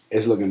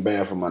It's looking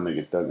bad for my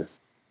nigga Thugger.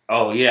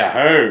 Oh yeah, I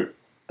heard.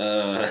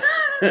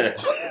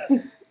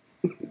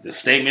 The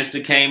statements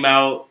that came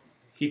out,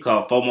 he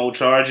called FOMO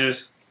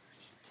charges.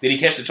 Did he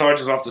catch the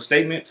charges off the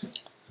statements?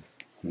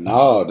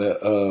 No,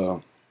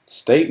 the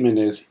statement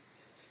is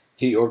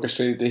he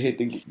orchestrated the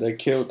hit that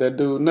killed that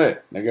dude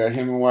Nut. They got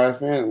him and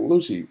YFN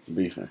Lucci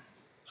beefing.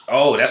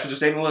 Oh, that's what the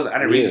statement was? I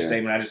didn't read the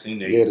statement. I just seen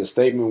that. Yeah, the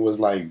statement was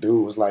like,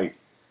 dude was like,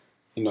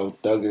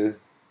 Thugger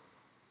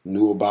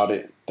knew about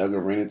it.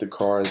 Thugger rented the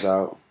cars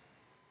out.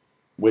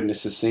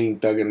 Witnesses seen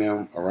Thugger and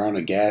them around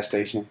the gas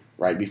station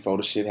right before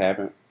the shit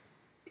happened.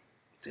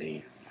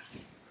 Damn.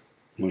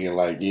 We get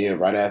like,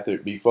 right after,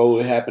 before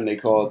it happened, they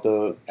called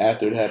Thug.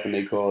 After it happened,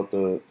 they called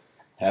Thug.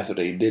 After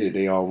they did it,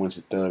 they all went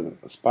to Thug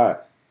a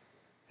spot.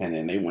 And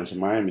then they went to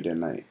Miami that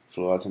night.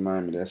 Flew out to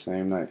Miami that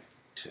same night.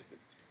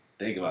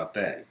 Think about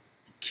that.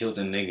 Killed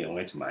a nigga and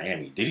went to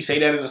Miami. Did he say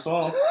that in the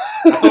song?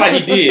 I feel like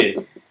he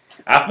did.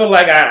 I feel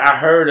like I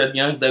heard a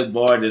Young Thug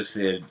bar that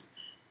said,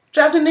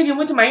 dropped a nigga and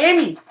went to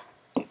Miami.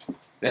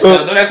 Don't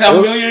that sound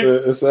familiar?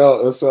 It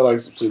sound like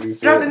some shit he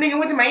said. Dropped a nigga and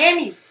went to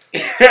Miami.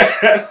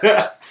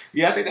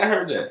 Yeah, I think I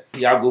heard that.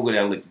 Y'all Google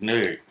that, look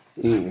nerd.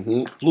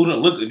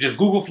 Mm-hmm. Just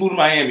Google flew to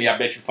Miami. I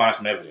bet you find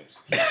some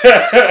evidence.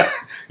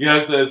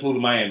 Young Thug flew to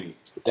Miami.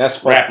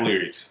 That's rap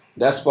lyrics.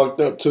 That's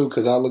fucked up too,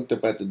 because I looked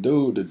up at the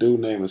dude. The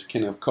dude name is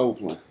Kenneth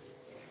Copeland.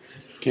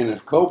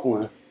 Kenneth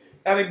Copeland.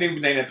 I think they be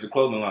named after the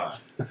clothing line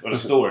or the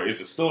store. It's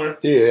a store.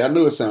 Yeah, I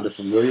knew it sounded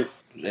familiar.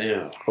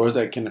 Yeah. Or is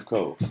that Kenneth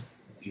Cole?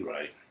 You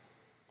right.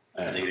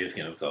 I think it is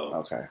Kenneth Cole.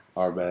 Okay,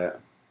 our bad.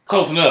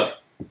 Close enough.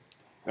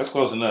 That's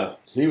close enough.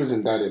 He was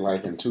indicted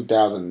like in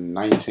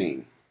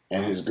 2019,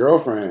 and his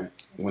girlfriend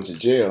went to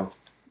jail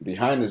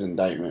behind his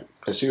indictment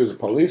because she was a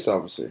police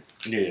officer.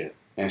 Yeah.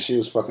 And she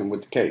was fucking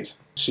with the case.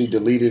 She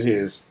deleted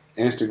his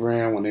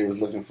Instagram when they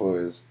was looking for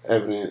his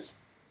evidence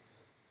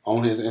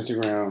on his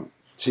Instagram.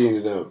 She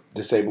ended up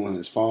disabling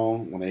his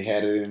phone when they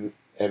had it in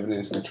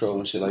evidence control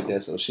and shit like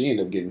that. So she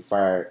ended up getting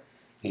fired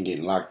and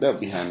getting locked up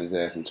behind his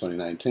ass in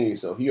 2019.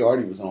 So he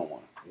already was on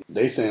one.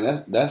 They saying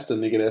that's the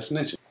nigga that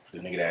snitching. The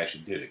nigga that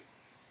actually did it.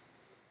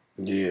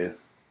 Yeah.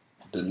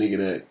 The nigga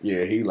that,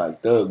 he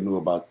like Thug knew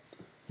about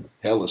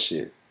hella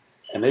shit.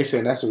 And they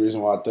saying that's the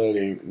reason why Thug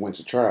ain't went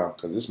to trial.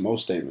 Because it's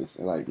most statements.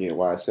 They're like,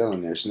 YSL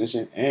in there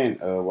snitching and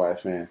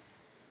YFN.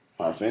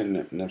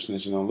 YFN and them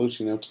snitching on Lucci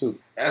and them too.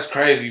 That's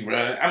crazy,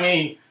 bro. I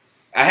mean,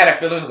 I had a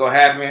feeling it was going to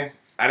happen.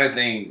 I didn't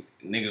think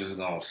niggas was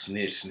going to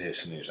snitch.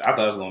 I thought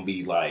it was going to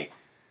be like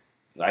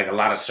a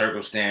lot of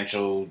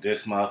circumstantial,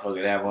 this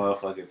motherfucker, that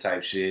motherfucker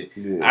type shit.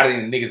 Yeah. I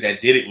didn't think niggas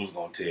that did it was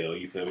going to tell,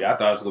 you feel me? I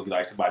thought it was going to be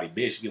like somebody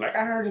bitch. Be like,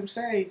 I heard him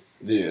say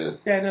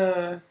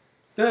that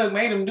Thug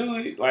made him do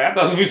it. Like, I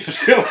thought it was going to be some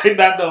shit like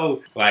that,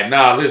 though. Like,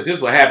 nah, this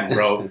is what happened,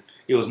 bro.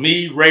 It was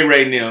me,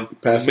 Ray, and them.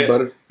 Pass the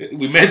butter.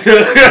 We met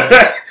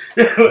the...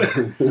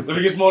 Let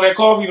me get some more of that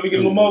coffee. Let me get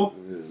a little more.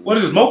 What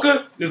is this,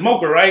 mocha? This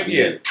mocha, right?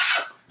 Yeah.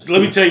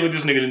 Let me tell you what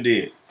this nigga done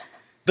did.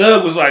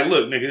 Thug was like,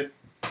 look, nigga,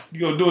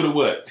 you gonna do it or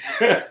what?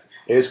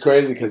 It's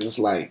crazy because it's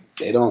like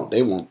they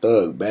want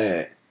Thug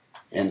bad,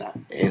 and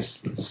it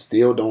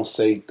still don't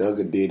say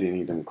Thugger did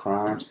any of them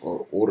crimes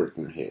or ordered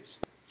them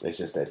hits. It's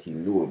just that he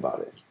knew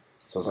about it.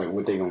 So it's like,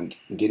 what they gonna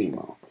get him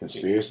on?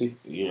 Conspiracy?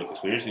 Yeah,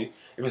 conspiracy.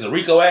 If it's a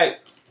RICO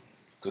Act,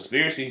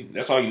 conspiracy,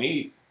 that's all you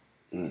need.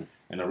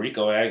 In a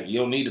RICO Act, you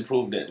don't need to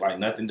prove that, like,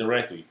 nothing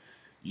directly.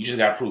 You just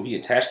gotta prove he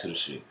attached to the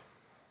shit.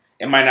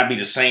 It might not be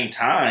the same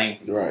time,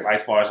 right?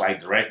 As far as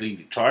like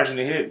directly charging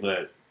the hit,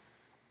 but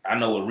I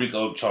know what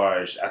RICO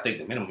charged. I think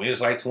the minimum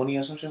is like 20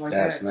 or something like that.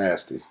 That's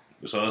nasty.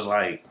 So it's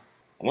like,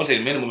 I want to say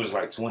the minimum is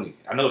like 20.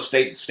 I know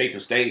state to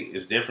state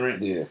is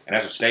different, and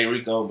that's a state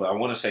RICO, but I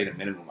want to say the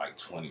minimum like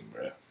 20,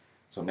 bro.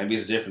 So maybe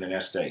it's different in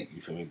that state.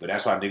 You feel me? But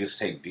that's why niggas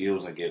take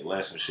deals and get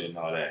less and shit and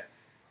all that.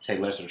 Take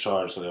lesser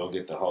charge so they'll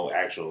get the whole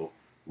actual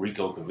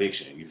RICO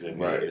conviction. You feel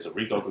me? Right. It's a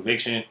RICO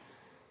conviction.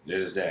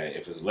 There's that.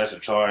 If it's lesser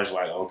charge,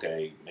 like,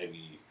 okay,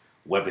 maybe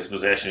weapons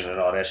possession and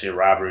all that shit,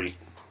 robbery,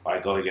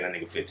 like, go ahead and get that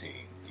nigga 15.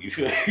 You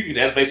feel me?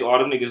 That's basically all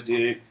them niggas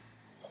did.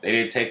 They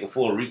didn't take a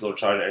full RICO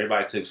charge.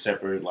 Everybody took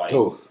separate, like, they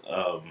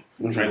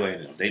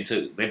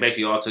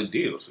basically all took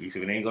deals. You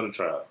feel me? They didn't go to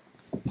trial.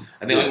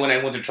 I think the only one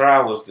that went to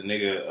trial was the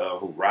nigga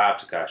who robbed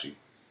Tekashi.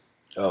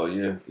 Oh,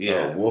 yeah.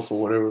 Yeah. Wolf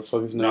or whatever the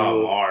fuck his name was.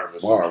 No,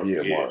 Marv. Marv,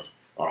 Marv.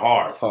 Or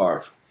Harv.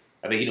 Harv.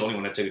 I think he the only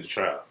one that took it to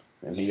trial.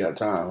 And he got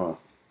time, huh?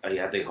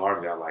 Yeah, I think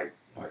Harv got like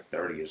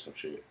 30 or some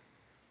shit.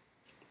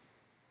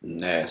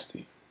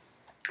 Nasty.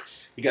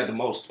 He got the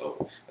most,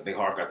 though. I think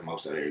Harv got the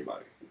most out of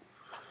everybody.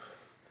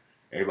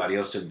 Everybody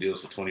else took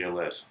deals for 20 or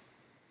less.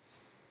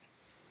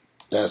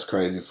 That's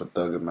crazy for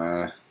Thugger,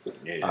 man.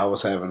 Yeah. I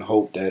was having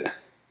hope that,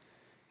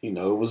 it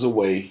was a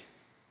way.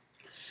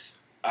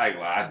 I ain't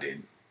lie, I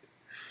didn't.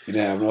 You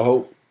didn't have no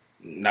hope?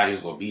 Not he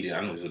was going to beat it.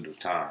 I knew he was going to do his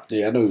time.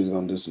 Yeah, I knew he was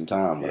going to do some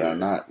time,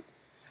 but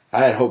I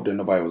had hope that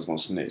nobody was going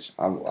to snitch.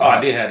 I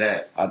did have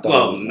that. I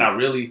thought not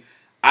really.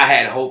 I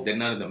had hope that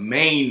none of the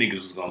main niggas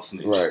was going to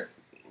snitch. Right.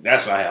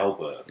 That's what I had hope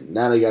of.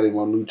 Now they got him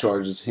on new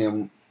charges,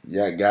 him,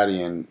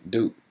 Gotti, and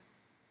Duke.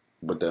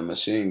 With that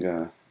machine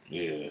gun.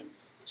 Yeah.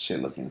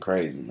 shit looking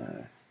crazy,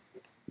 man.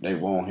 They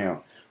want him.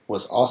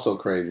 What's also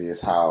crazy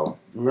is how,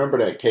 remember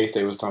that case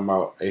they was talking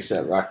about,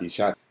 ASAP Rocky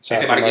shot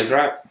somebody get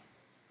dropped?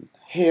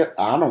 Hell,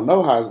 I don't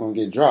know how it's going to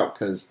get dropped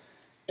because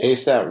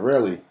ASAP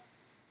really,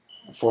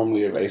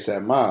 formerly of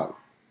ASAP Mob,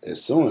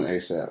 is suing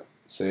ASAP.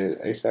 Said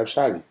ASAP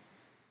shot him.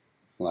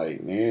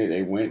 Like, man,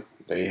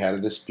 they had a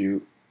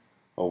dispute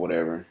or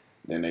whatever.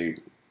 Then they,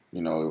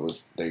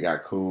 they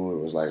got cool. It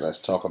was like, let's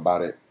talk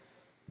about it.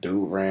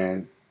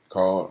 Dude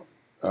called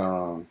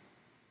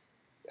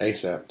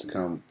ASAP to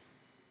come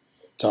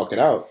talk it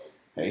out.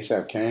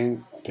 ASAP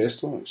came,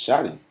 pistol, and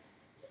shot him.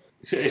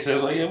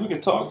 ASAP like, yeah, we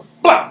can talk.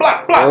 Blah,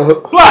 blah, blah,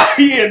 blah.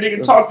 Yeah,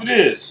 nigga, talk to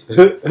this.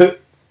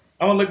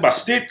 I'm gonna let my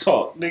stick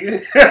talk,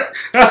 nigga.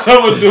 That's what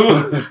I'm gonna do.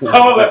 I'm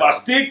gonna let my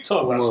stick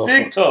talk.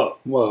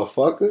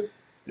 Motherfucker.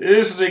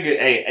 This nigga,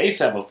 hey,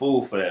 ASAP a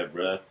fool for that,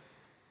 bro.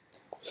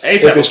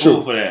 ASAP a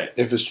fool for that.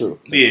 If it's true.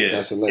 Yeah.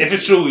 If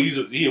it's true,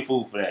 he a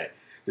fool for that.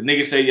 The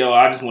nigga say, yo,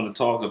 I just want to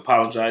talk,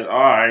 apologize, all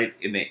right,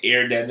 and then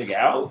air that nigga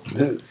out.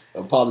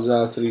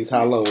 Apologize to these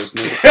high-lows,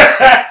 nigga.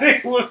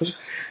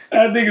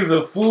 That nigga's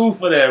a fool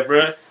for that,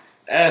 bro.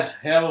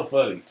 That's hella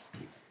funny.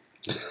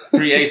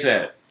 Free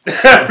ASAP.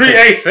 Free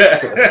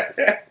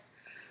ASAP.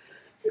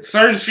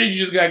 Certain shit you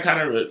just got kind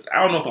of,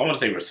 I don't know if I want to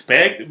say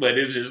respect, but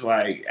it's just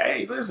like,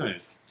 hey, listen.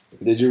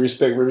 Did you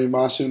respect Remy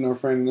Ma shooting her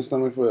friend in the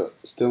stomach for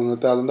stealing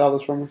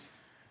 $1,000 from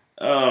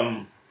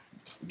her?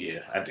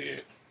 Yeah, I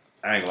did.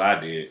 I ain't gonna lie, I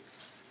did.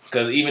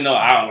 Because even though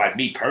I don't, like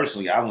me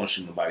personally, I won't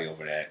shoot nobody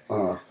over that.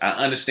 I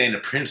understand the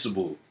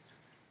principle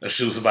of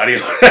shoot somebody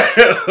over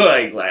that.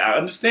 like I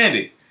understand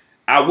it.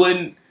 I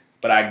wouldn't,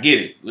 but I get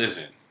it.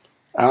 Listen,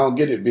 I don't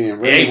get it being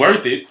Remy. It ain't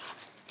worth it.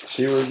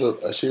 She was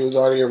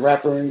already a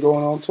rapper and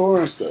going on tour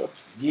and stuff.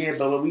 Yeah,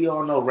 but we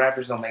all know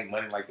rappers don't make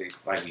money like we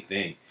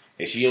think.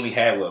 And she only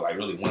had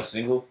really one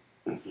single.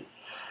 Then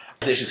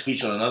she's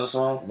featured on another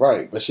song.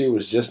 Right, but she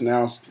was just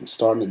now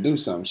starting to do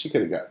something. She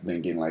could have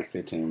been getting like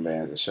 15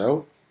 bands a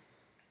show.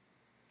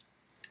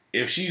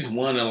 If she's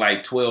one of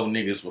like 12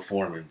 niggas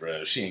performing,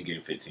 bro, she ain't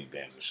getting 15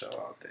 bands a show.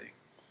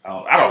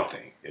 I don't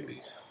think, at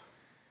least.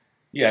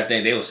 Yeah, I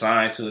think they were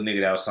signed to a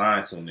nigga that was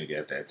signed to a nigga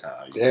at that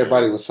time.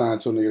 Everybody was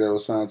signed to a nigga that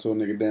was signed to a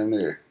nigga damn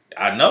near.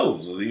 I know.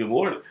 So even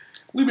more.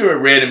 We been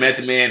at Red and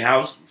Method Man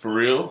house for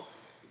real.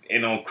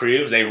 And on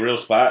Cribs, they real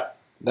spot.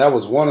 That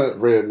was one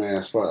of Red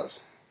Man's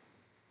spots.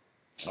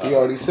 He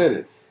already said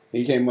it.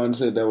 He came up and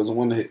said that was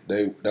one of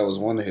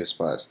his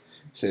spots.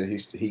 He said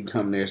he'd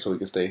come there so he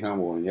could stay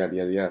humble and yada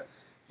yada yada.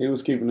 He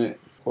was keeping it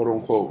quote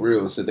unquote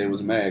real. Said they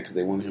was mad because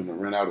they wanted him to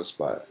rent out a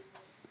spot.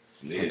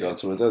 Yeah. And go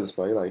to his other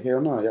spot. He's like,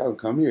 hell no, y'all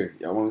come here.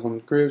 Y'all want to come to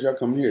the Cribs? Y'all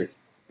come here.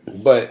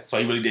 But so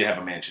he really did have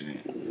a mansion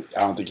in. I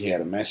don't think he had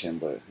a mansion,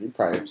 but he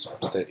probably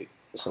stayed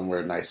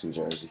somewhere nice in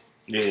Jersey.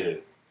 Yeah.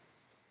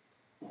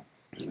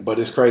 But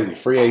it's crazy.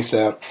 Free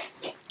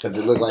ASAP because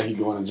it looked like he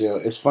going to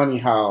jail. It's funny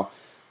how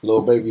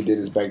Lil Baby did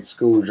his back to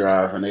school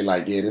drive and they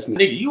like, yeah, this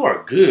nigga, you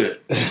are good.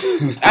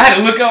 I had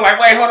to look up like,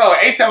 wait, hold on,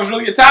 ASAP was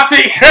really a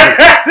topic.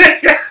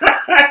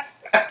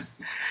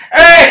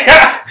 Hey,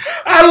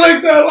 I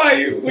looked up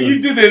like when you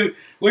do the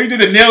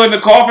nail in the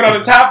coffin on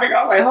the topic.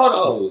 I was like, hold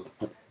on,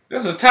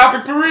 this is a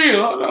topic for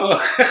real. Hold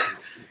on.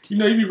 You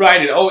know, you be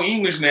writing old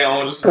English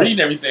now, just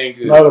reading everything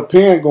good. No, the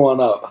pen going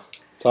up,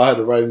 so I had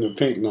to write in the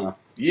pink now.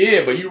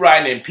 Yeah, but you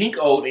writing in pink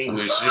old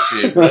English and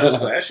shit, bro.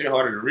 So that shit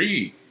harder to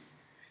read.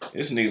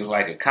 This nigga's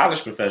like a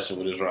college professor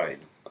with his writing.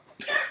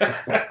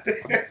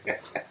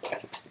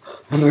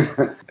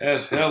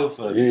 That's hella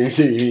funny. You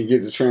didn't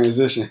get the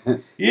transition.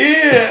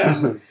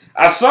 Yeah.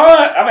 I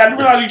saw it. I didn't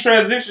realize you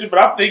transitioned, but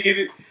I'm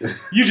thinking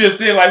you just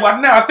did like,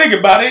 well, now I think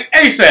about it,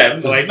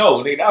 ASAP. Like,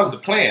 no, nigga, that was the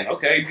plan.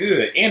 Okay,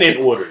 good. And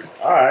in order.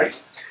 All right.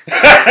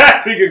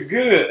 Nigga,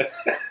 good.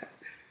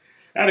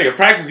 That nigga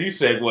practice these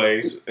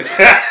segues.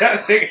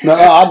 No,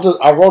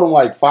 I wrote them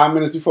like 5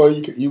 minutes before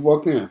you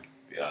walked in.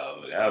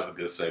 Yo, that was a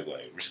good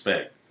segue.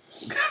 Respect.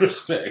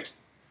 Respect.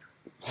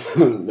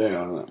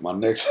 Damn, my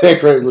next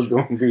segue was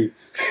gonna be.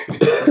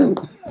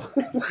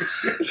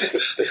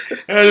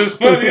 That was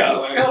funny. I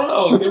was like,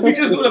 hold on, did we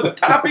just go to the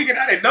topic and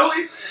I didn't know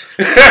it?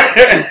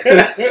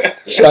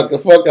 Shock the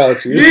fuck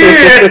out you.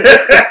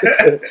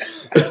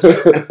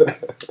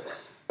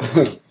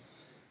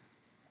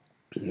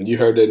 Yeah. You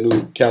heard that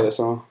new Khaled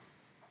song?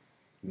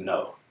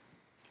 No.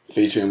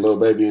 Featuring Lil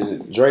Baby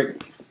and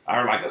Drake? I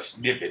heard like a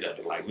snippet of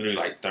it, like literally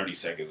like 30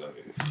 seconds of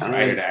it.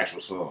 I heard the actual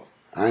song.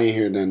 I ain't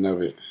heard none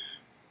of it.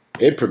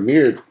 It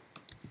premiered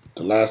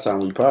the last time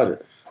we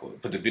potted.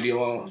 Put the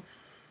video on?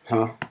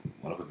 Huh?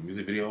 Want to put the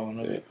music video on?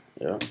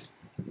 Yeah.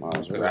 Might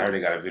as well. I heard they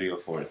got a video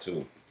for it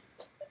too.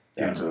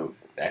 YouTube.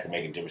 That can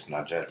make a difference in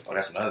our judgment. Oh,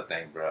 that's another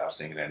thing, bro. I was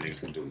thinking that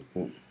niggas can do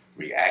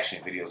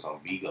reaction videos on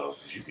Bigo.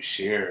 You can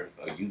share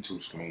a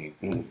YouTube screen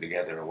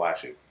together and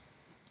watch it.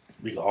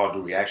 We can all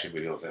do reaction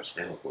videos and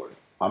screen recording.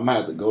 I might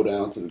have to go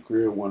down to the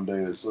crib one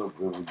day or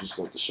something and just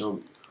go to show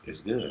me.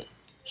 It's good.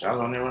 So I was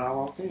on there when I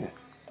walked in.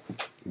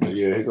 But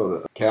yeah, he go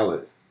to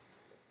Khaled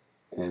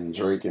and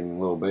Drake and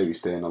Lil Baby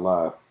Staying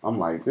Alive. I'm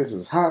like, this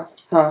is hot,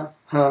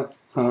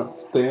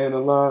 staying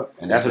alive.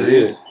 And that's what it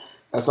is.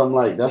 That's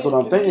what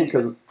I'm thinking,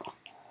 because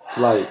it's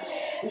like,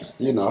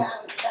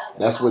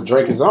 that's what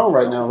Drake is on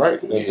right now, right?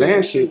 That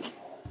dance shit.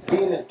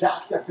 Being a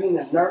doctor, being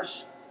a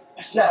nurse,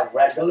 that's not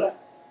regular.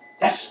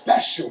 That's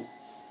special.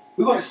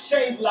 We're going to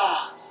save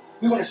lives.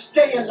 We're going to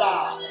stay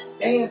alive.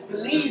 They ain't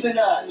believe in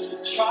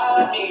us.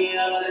 Try me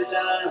all the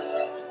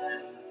time.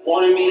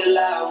 Wanted me to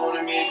lie,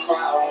 wanted me to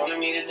cry, wanted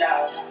me to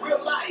die.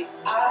 Real life.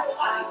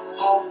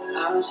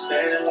 I'm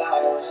staying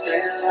alive, I'm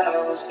staying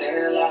alive, I'm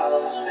staying alive,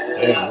 I'm staying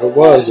alive. Yeah, it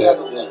was that.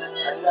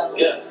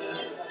 Yeah.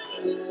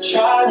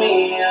 Try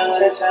me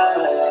all the time.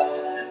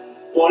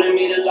 Wanted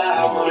me to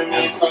lie, wanted me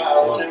to cry,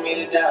 wanted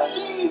me to die.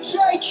 I'm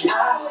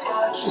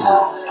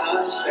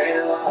staying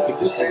alive,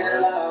 I'm staying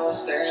alive, I'm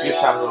staying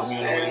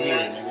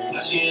alive.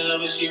 She in love,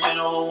 but she been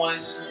over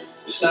once.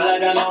 It's not like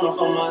I know her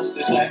for months.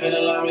 This life it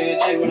allowed me to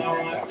take what I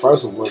want.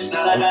 First one was it's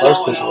not like I know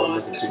what I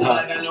want. It's not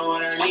like I know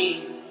what I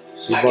need.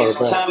 She brought it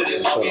back.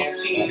 There's no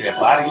guarantee. That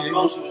body, that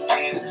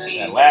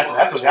last,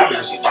 that's what got me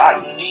to see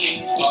body.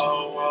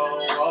 Whoa,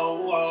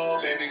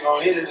 baby,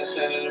 gon' hit it and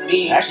send it to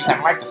me. I actually kind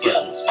of like the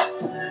first one.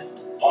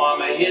 Oh,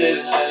 I'ma hit it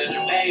and send it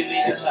to baby.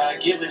 That's how I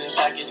give it. It's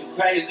like it do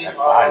crazy.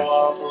 For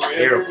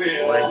real.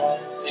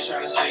 They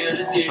tryna see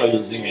it a deal.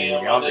 See me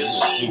up on the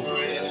sheet, in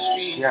the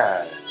street. Yeah.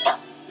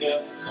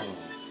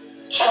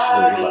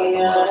 Try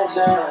me all the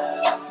time.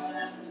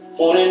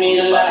 Wanted me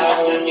to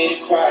lie, wanted me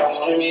to cry,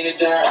 wanted me to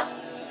die.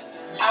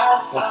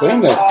 I'm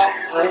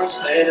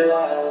staying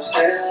alive, I'm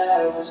staying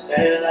alive, I'm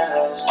staying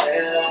alive, I'm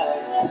staying alive.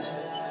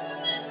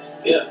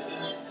 Yeah.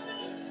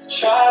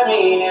 Try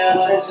me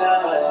all the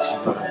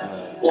time.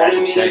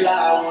 Wanted me to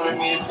lie, wanted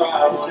me to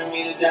cry, wanted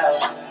me to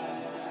die.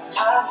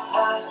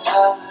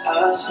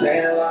 I'm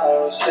staying alive,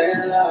 I'm staying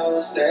alive,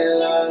 I'm staying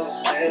alive, I'm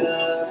staying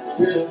alive,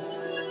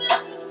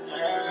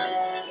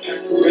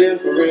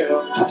 for real.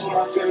 I put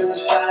my feelings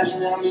aside,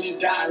 you want me to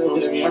die, don't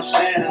let me, I'm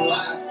staying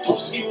alive.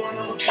 Supposed to be one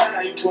of a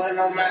kind, you putting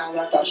on mouth,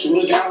 I thought you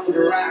was down for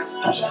the ride.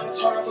 I'm trying to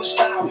turn up a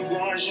style, we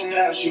going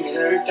Chanel, she get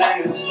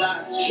everything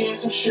inside. She in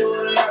some shit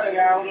with another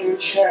guy, I don't even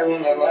care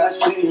whenever I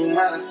see you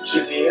mine.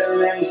 She's the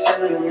internet, he's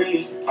sending to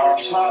me.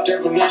 Top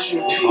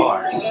definition of P.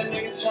 That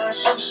nigga turn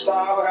superstar,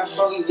 but I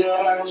fuck a girl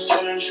like I'm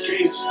still in the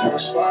streets. I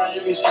respond,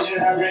 you can see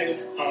that I read it.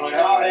 I'm with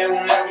all they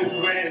will never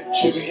be ready.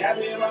 She'll be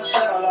happy if I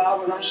fell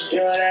off, but I'm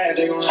scared that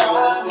they gon'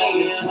 try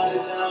me all the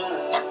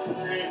time.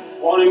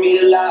 Wanted me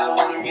to lie,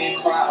 wanted me to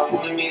cry,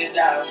 wanted me to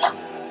die.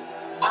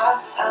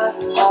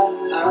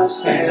 I'm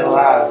staying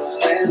alive,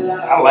 staying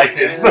alive. I like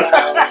this. Try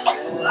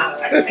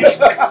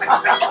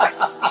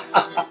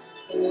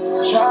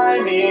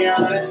me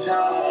all the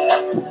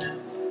time.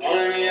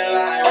 Wanted me to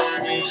lie,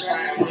 wanted me to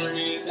cry, wanted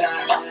me to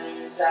die, wanted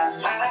me to die.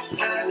 I'm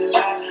staying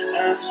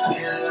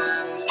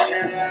alive, I'm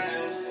staying alive,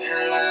 I'm staying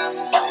alive,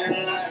 I'm staying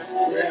alive,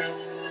 for real.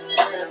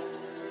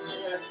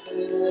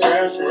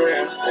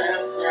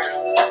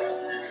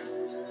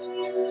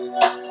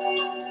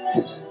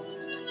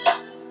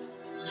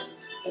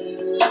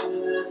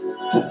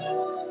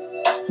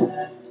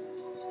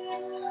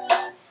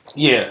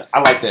 Yeah, I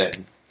like that.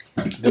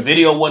 The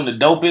video wasn't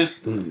the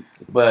dopest,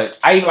 but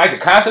I even like the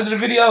concept of the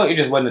video. It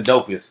just wasn't the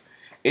dopest.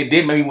 It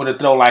did make me want to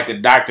throw like a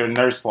doctor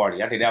nurse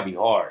party. I think that'd be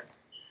hard.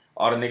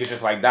 All the niggas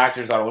just like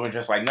doctors, all the women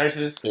just like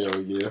nurses.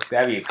 Hell yeah.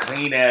 That'd be a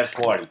clean ass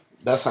party.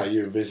 That's how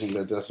you envisioned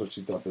that. That's what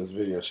you thought this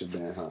video should be,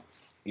 huh?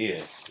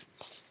 Yeah.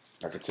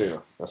 I could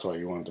tell. That's why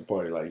you wanted the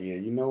party. Like, yeah,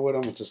 you know what?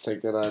 I'm gonna just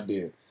take that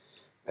idea.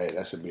 Hey,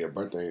 that should be a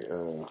birthday.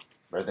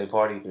 Birthday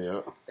party?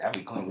 Yeah. That'd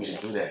be clean. We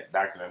should do that.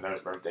 Doctor and nurse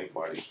birthday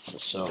party. For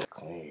sure.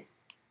 Clean.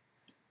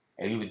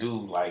 And you could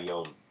do like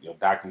your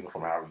doctor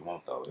uniform however you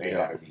want though. They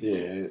gotta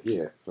be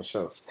yeah, for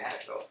sure.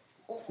 That's dope.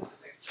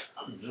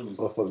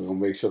 Motherfuckers gonna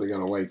make sure they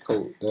got a white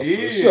coat. That's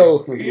for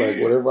sure. It's like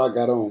whatever I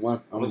got on.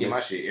 I'm gonna get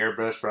my shit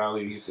airbrush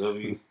probably. You feel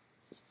me?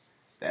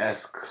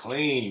 That's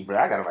clean, bro.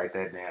 I gotta write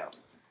that down.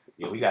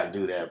 Yeah, we gotta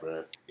do that,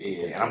 bro.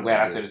 Yeah, and I'm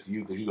glad I said it to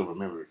you because you gonna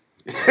remember it.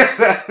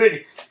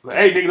 Like,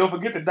 hey, nigga, don't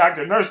forget the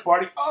doctor nurse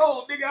party.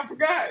 Oh, nigga, I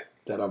forgot.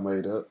 That I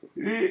made up.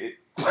 Yeah.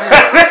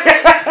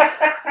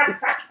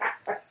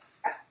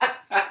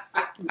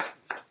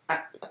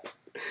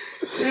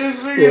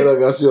 Yeah, I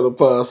got you on the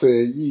pod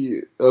saying,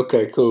 yeah.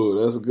 Okay,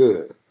 cool. That's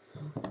good.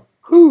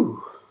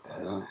 Whew.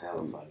 That's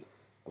hella funny.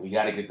 We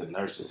gotta get the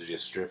nurses to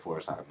just strip for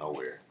us out of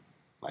nowhere.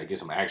 Like, get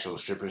some actual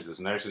strippers as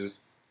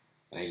nurses,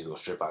 and they just go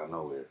strip out of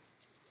nowhere.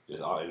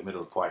 Just all in the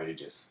middle of the party, they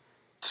just...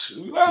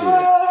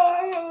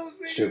 Yeah.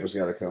 Strippers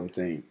gotta come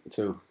think,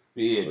 too.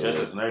 Yeah,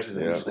 just as nurses,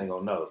 and we just ain't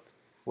gonna know.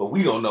 Well,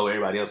 we gonna know,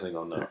 everybody else ain't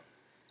gonna know.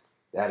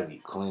 That'd be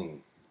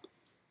clean.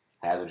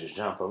 Have them just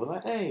jump over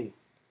like, hey,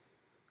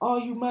 all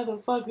you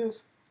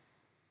motherfuckers,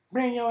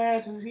 bring your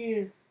asses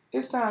here.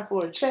 It's time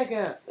for a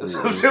checkout. Or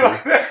some shit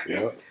like that.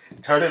 Yep.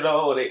 Turn it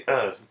on, they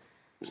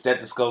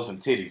stethoscopes and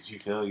titties, you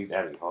feel me?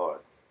 That'd be hard.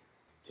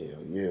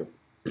 Hell yeah.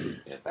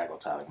 Yeah, back on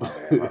topic, my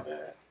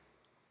bad.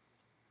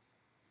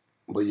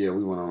 But yeah,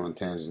 we went on a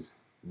tangent.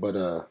 But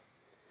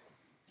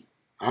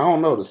I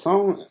don't know. The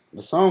song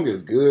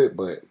is good,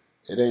 but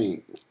it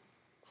ain't,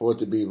 for it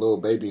to be Lil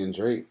Baby and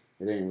Drake,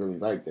 it ain't really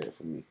like that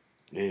for me.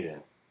 Yeah.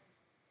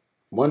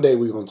 One day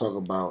we're gonna talk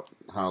about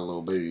how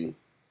Lil Baby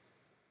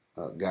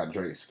got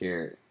Drake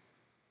scared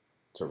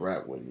to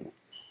rap with him.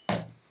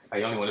 Oh,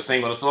 you only want to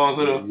sing on the songs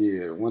with him?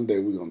 Yeah, one day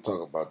we're gonna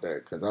talk about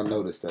that because I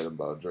noticed that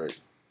about Drake.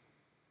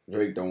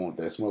 Drake don't want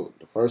that smoke.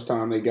 The first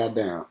time they got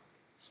down.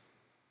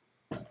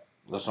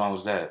 What song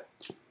was that?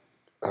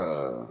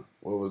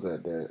 What was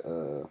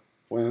that?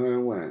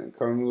 When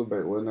Carmen Lil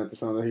Baby, wasn't that the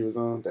song that he was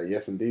on? That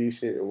Yes Indeed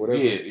shit or whatever.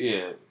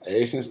 Yeah.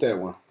 Hey, since that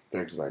one,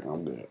 Drake was like,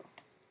 I'm good.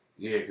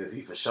 Yeah, because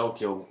he for sure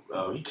killed.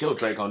 He killed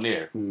Drake on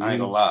there. Mm-hmm. I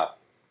ain't gonna lie.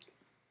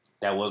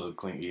 That was a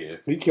clean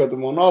He killed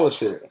him on all the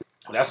shit.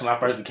 That's when I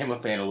first became a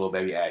fan of Lil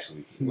Baby,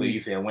 actually. When he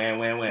said, wham,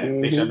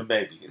 bitch on the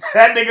baby.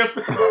 That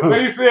nigga, when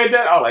he said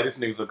that, I was like, this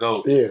nigga's a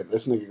goat. Yeah,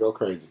 this nigga go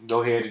crazy.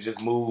 Go ahead and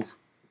just move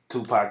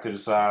Tupac to the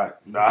side.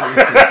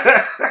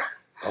 Nah.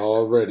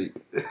 Already.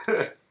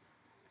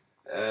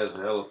 That's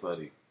hella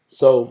funny.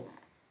 So,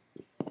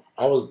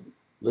 I was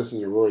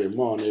listening to Rory and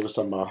Maul, and they was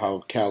talking about how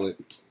Khaled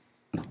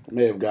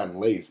may have gotten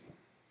lazy.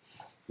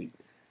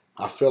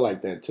 I feel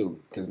like that too,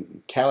 because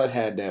Khaled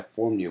had that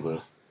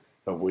formula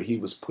of where he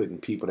was putting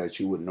people that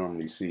you would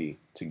normally see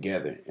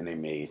together, and they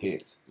made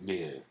hits.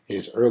 Yeah.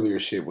 His earlier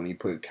shit when he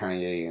put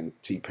Kanye and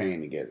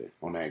T-Pain together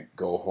on that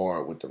Go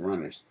Hard with the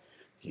Runners,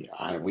 we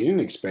didn't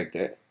expect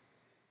that.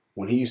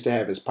 When he used to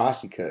have his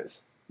posse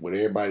cuts with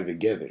everybody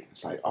together,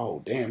 it's like,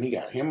 oh damn, he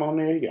got him on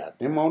there, he got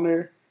them on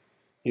there.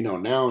 You know,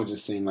 now it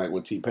just seemed like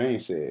what T-Pain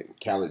said.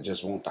 Khaled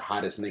just want the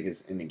hottest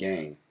niggas in the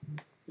game,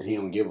 and he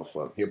don't give a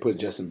fuck. He'll put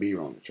Justin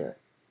Bieber on the track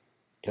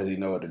because he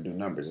know how to do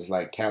numbers. It's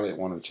like Khaled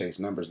want to chase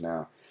numbers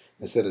now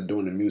instead of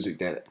doing the music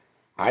that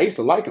I used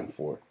to like him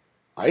for.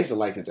 I used to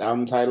like his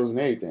album titles and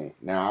everything.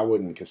 Now, I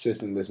wouldn't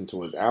consistently listen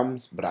to his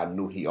albums, but I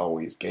knew he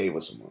always gave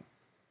us one.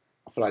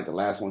 I feel like the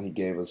last one he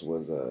gave us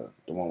was the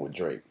one with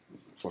Drake,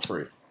 For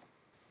Free.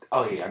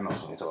 Oh, yeah, I know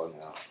what you're talking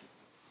about.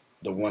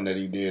 The one that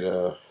he did,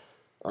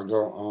 I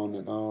go on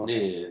and on.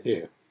 Yeah.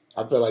 Yeah.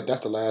 I feel like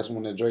that's the last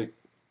one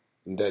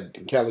that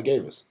Khaled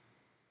gave us.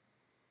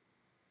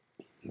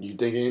 Do you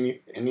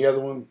think any other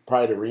one?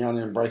 Probably the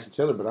Rihanna and Bryson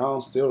Tiller, but I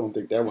still don't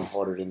think that one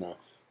harder than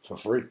For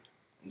Free.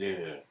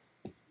 Yeah.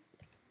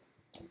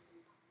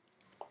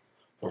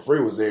 For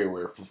Free was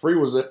everywhere. For Free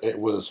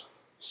was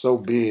so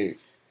big.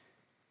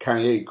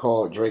 Kanye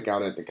called Drake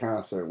out at the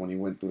concert when he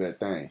went through that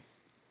thing.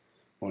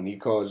 When he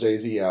called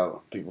Jay-Z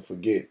out, people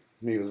forget.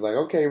 He was like,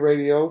 okay,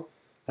 radio,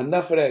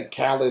 enough of that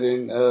Khaled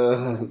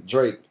and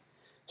Drake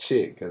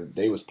shit, because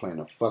they was playing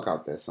the fuck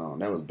out that song.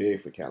 That was big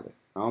for Khaled.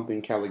 I don't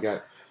think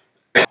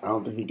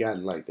he got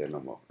it like that no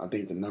more. I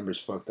think the numbers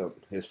fucked up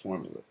his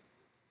formula.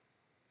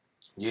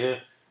 Yeah.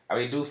 I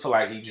mean, I do feel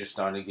like he just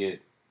starting to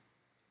get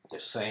the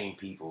same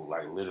people,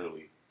 like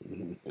literally.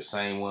 Mm-hmm. The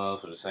same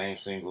ones for the same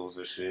singles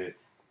and shit.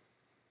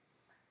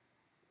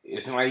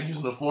 It's like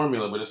using the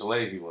formula, but it's a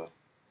lazy one.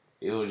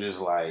 It was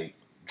just like,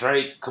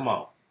 Drake, come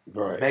on.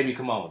 Right. Baby,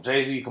 come on.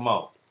 Jay-Z, come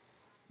on.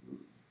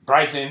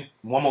 Bryson,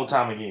 one more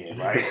time again.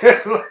 Right?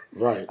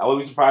 Right. I would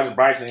be surprised if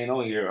Bryson ain't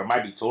on here, or it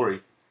might be Tory.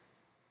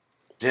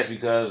 Just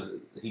because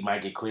he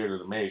might get cleared of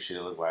the Meg shit,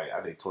 it look like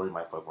I think Tory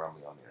might fuck around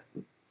me on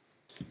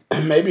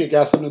there. Maybe it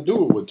got something to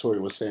do with what Tory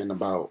was saying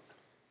about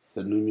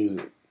the new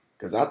music.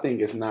 Because I think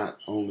it's not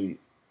only,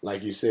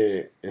 like you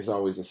said, it's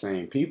always the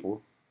same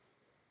people.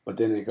 But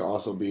then it could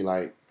also be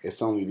like,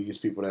 it's only these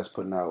people that's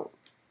putting out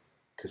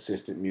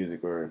consistent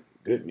music or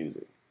good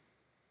music.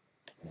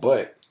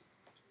 But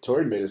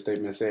Tory made a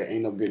statement and said,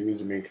 ain't no good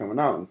music been coming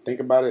out. And think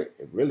about it,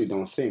 it really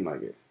don't seem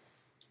like it.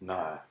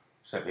 Nah,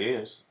 except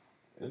his.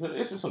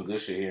 It's been some good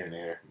shit here and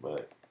there,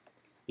 but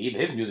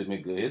his music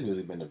been good. His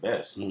music been the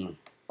best. Mm.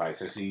 Like,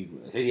 since he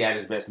had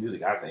his best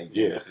music, I think.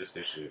 Yeah. Since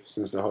this shit.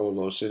 Since the whole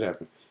little shit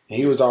happened. And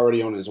he was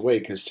already on his way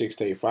because Chicks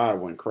Take 5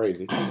 went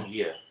crazy.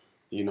 Yeah.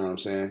 You know what I'm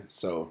saying?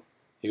 So,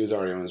 he was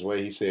already on his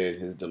way. He said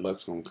his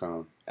deluxe gonna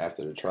come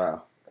after the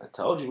trial. I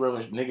told you, bro,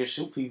 when niggas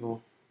shoot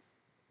people,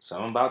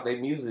 something about their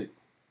music.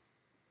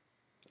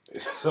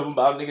 Something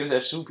about niggas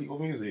that shoot people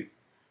music.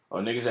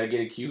 Or niggas that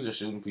get accused of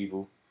shooting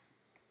people.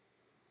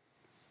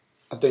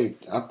 I think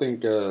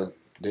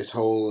this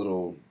whole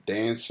little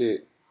dance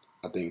shit,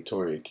 I think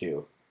Tory would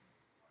kill.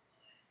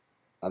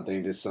 I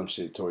think there's some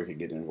shit Tory could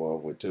get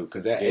involved with too.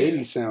 Because that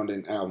 80s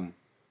sounding album,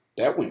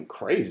 that went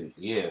crazy.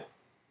 Yeah.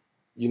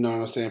 You know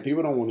what I'm saying?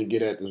 People don't want to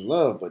get at this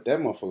love, but that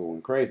motherfucker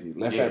went crazy.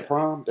 Left at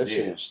Prom, that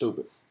shit went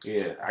stupid.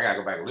 Yeah, I gotta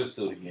go back and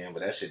listen to it again,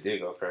 but that shit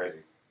did go crazy.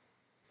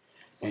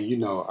 And you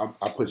know,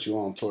 I put you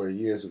on Tory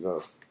years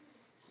ago.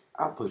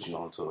 I'll put you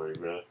on Tory,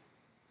 bro.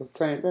 It's the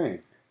same thing.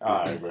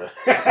 All right, bro.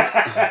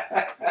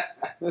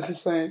 That's the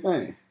same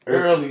thing.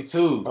 Early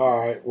too. All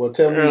right. Well,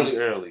 tell me.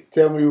 Early.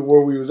 Tell me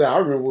where we was at. I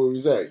remember where we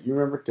was at. You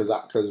remember?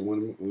 Because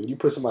when you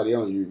put somebody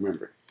on, you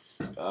remember.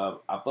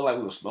 I feel like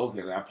we were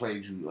smoking, and I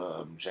played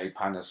you Jay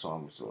Partner's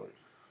song with Tory.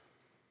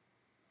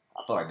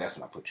 I feel like that's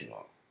when I put you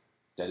on.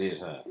 That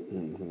is, huh?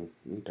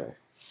 Mm-hmm. Okay.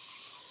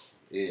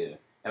 Yeah.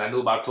 And I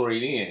knew about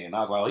Tory then, and I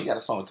was like, oh, he got a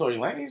song with Tory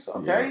Lanez?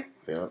 Okay.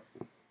 Yeah.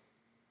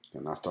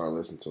 And I started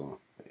listening to him.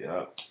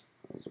 Yeah.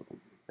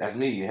 That's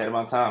me, ahead of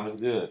my time. It's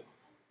good.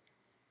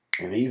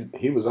 And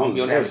he was on his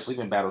way. They have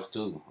Sleeping Battles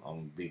too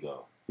on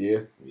Bigo. Yeah.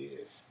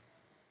 Yeah.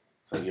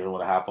 So you don't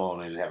want to hop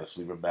on and just have a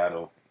sleeper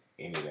battle,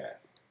 any of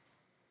that.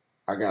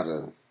 I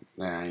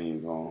ain't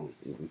even gonna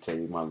even tell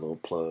you my little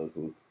plug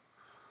who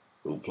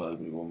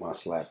plugged me with my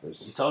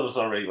slappers. You told us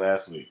already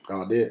last week.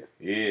 Oh, I did?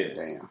 Yeah.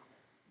 Damn.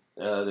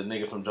 The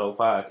nigga from Joe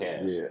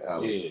Podcast. Yeah,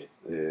 Alex.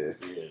 Yeah.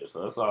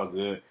 So it's all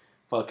good.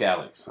 Fuck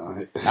Alex.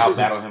 I'll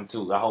battle him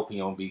too. I hope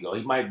he on Bigo.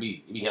 He might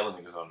be. He be hella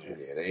niggas on there.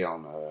 Yeah, they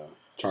on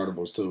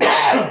Chartables too.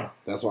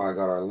 That's why I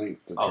got our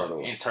link to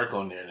Chartables. And Turk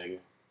on there, nigga.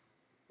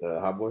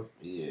 Hot boy?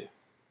 Yeah.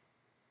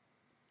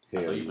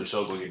 Hell I know you for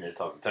sure go get in there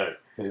talking Turk.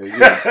 Hell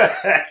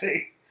yeah.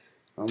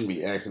 I'm gonna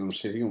be asking them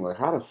shit. He gonna be like,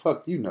 how the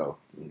fuck you know?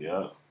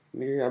 Yeah.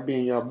 Nigga, I be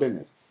in y'all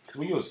business. Because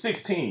when you were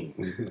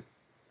 16,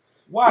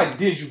 why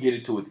did you get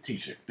into it with the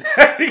teacher?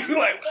 You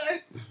like,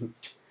 what?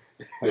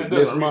 Like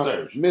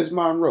Miss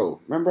Monroe.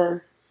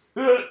 Remember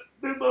her?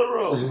 Miss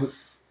Monroe.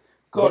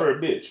 Called her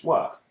a bitch.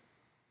 Why?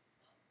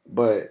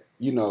 But,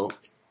 you know,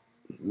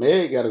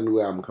 Meg got a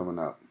new album coming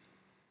out.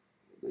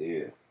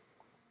 Yeah.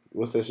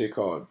 What's that shit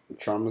called?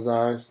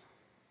 Traumazines?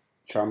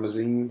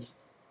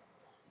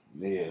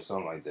 Yeah,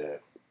 something like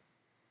that.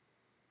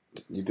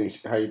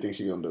 How you think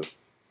she gonna do?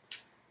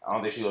 I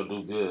don't think she gonna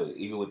do good.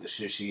 Even with the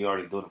shit she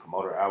already doing to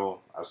promote her album.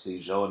 I see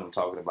Joe and them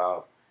talking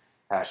about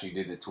how she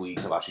did the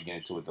tweets about she getting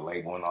into it with the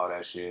label and all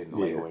that shit. And the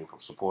label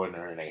ain't supporting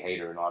her and they hate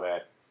her and all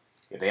that.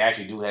 If they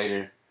actually do hate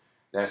her,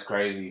 that's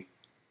crazy.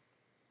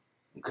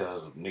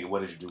 Because, nigga,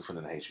 what did you do for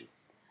them to hate you?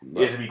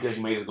 Right. Is it because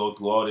you made us go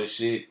through all this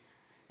shit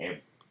and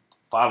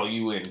follow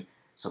you and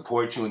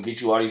support you and get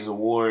you all these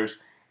awards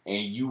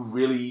and you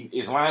really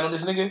is lying on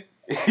this nigga?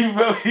 You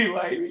feel me?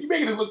 Like, you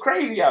making us look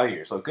crazy out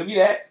here. So it could be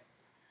that.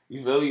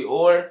 You feel me?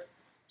 Or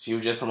she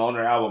was just promoting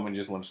her album and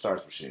just wanted to start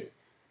some shit.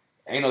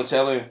 Ain't no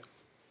telling.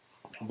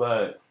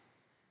 But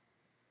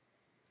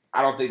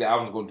I don't think the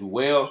album's going to do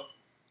well.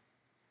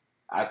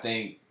 I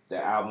think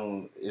the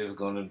album is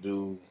going to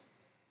do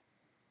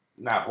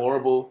not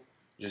horrible,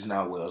 just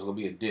not well. It's going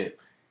to be a dip.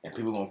 And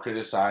people going to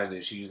criticize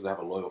it. She just going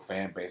to have a loyal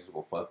fan base that's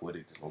going to fuck with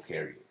it. Just going to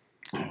carry it.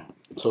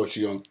 So what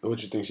you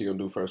think she going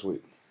to do first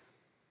week?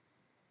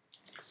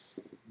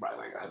 Probably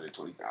like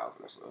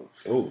 120,000 or so.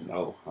 Oh,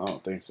 no. I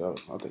don't think so.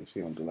 I think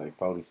she going to do like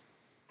 40.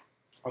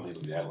 I don't think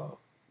it'll be that low.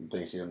 You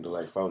think she going to do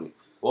like 40?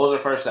 What was her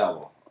first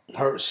album?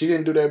 She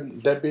didn't do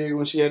that big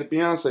when she had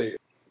Beyonce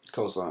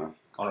co-sign.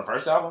 On her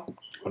first album?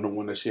 On the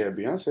one that she had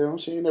Beyonce on,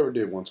 she ain't never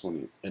did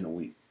 120 in a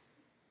week.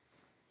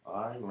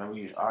 All right, remember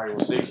you already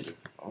was 60.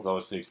 I'm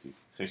going 60,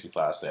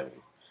 65, 70.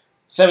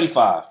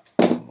 75.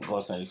 I'm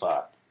going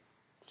 75.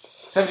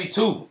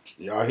 72.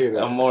 Y'all hear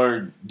that? A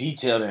more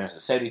detailed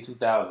answer.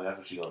 72,000. That's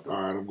what she gonna do.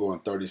 All right, I'm going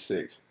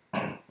 36.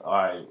 All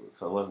right.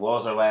 So what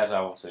was her last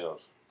album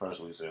sales?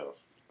 First week sales.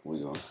 We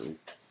gonna see.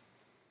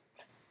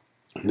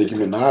 Nicki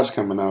Minaj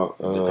coming out.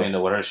 Depending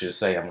on what her shit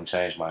say, I'm gonna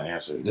change my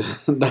answer.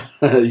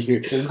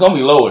 It's gonna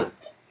be lower.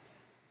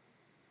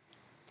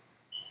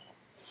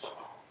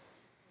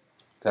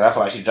 Cause I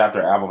feel like she dropped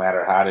her album at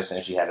her hottest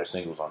and she had her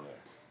singles on there.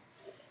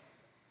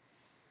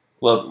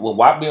 Well, will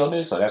WAP be on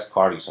this? So that's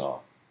Cardi's song.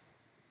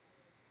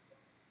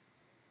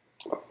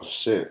 Oh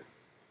shit.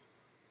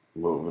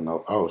 Moving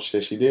on. Oh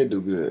shit, she did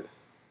do good.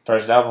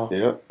 First album?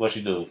 Yep. What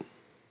she do?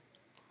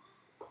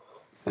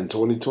 In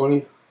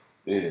 2020?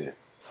 Yeah.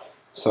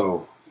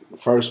 So,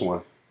 first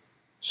one,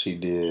 she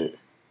did,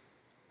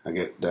 I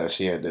get that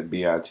she had the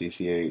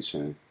BITCH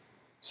and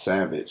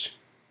Savage.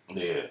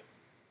 Yeah.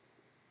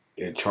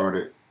 It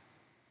charted,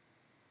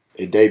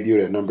 it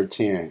debuted at number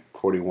 10,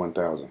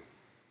 41,000.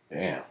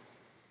 Damn.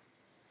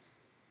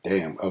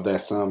 Of that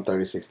sum,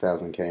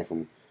 36,000 came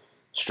from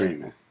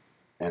streaming.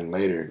 And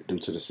later, due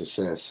to the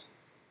success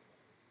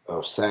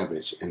of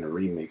Savage and the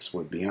remix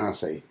with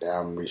Beyonce, the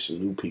album reached a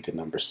new peak of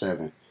number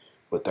 7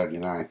 with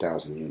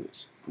 39,000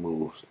 units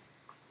moved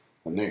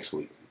the next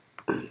week.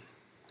 Okay.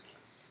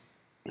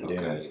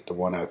 Then the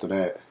one after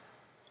that,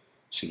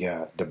 she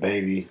got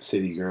DaBaby,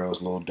 City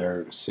Girls, Lil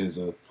Durk,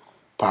 SZA,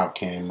 Pop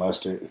Can,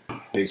 Mustard,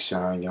 Big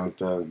Sean, Young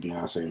Thug,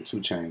 Beyonce, and 2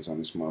 Chainz on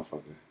this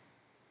motherfucker.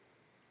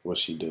 What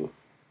she do?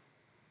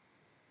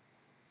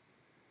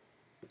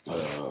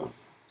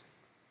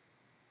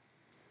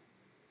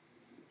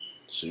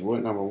 She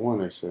went number 1,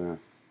 they said.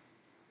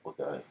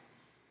 Okay.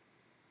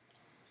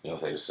 You don't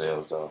say the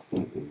sales though.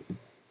 Mm-mm.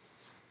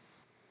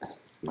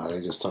 No,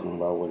 they just talking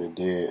about what it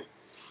did.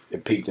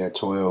 It peaked at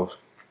 12.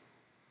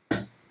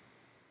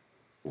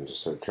 And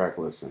just her track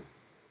listing.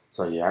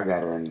 So yeah, I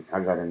got her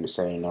in the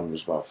same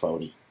numbers, about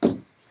 40.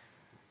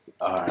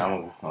 Alright,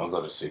 I'm gonna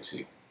go to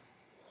 60.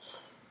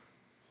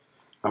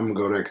 I'm gonna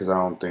go there because I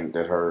don't think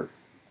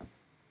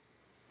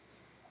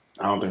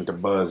the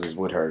buzz is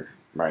with her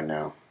right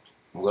now.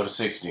 I'm gonna go to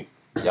 60.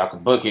 Y'all can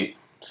book it.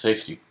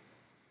 60.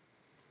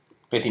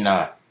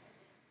 59.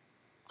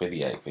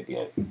 58.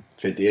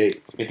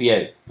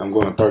 58. I'm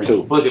going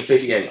 32. Book it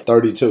 58.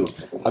 32.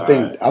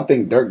 I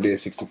think Durk did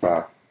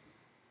 65.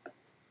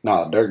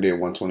 Nah, Durk did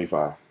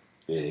 125.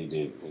 Yeah, he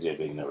did. He did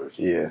big numbers.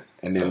 Yeah,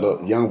 and then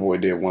look,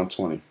 Youngboy did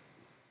 120.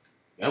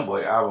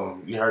 Youngboy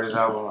album. You heard his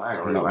album? I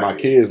ain't really my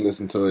kids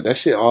listen to it. That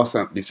shit all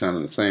be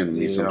sounding the same to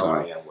me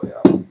sometimes. Youngboy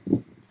album.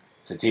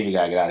 Sativa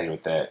gotta get out of here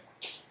with that.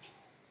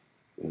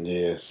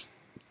 Yes.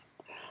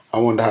 I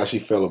wonder how she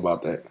felt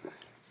about that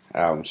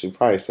album. She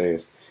probably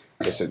says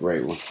it's a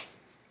great one.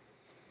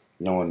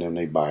 Knowing them,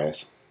 they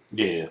biased.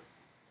 Yeah.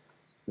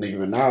 Nicki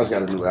Minaj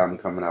got a new album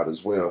coming out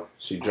as well.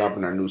 She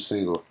dropping her new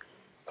single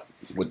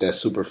with that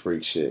Super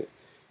Freak shit.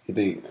 You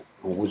think,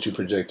 what you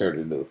project her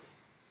to do?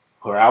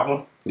 Her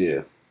album?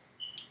 Yeah.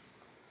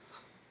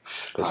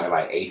 Probably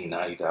like 80,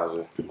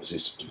 90,000. Because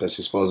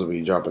she's supposed to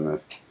be dropping an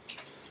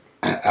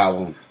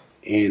album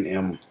in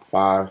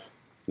M5.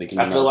 Nicki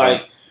Minaj. I feel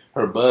like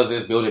her buzz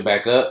is building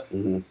back up.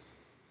 Mm-hmm.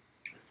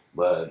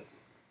 But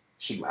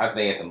I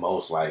think at the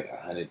most like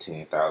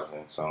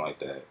 110,000, something like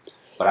that.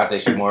 But I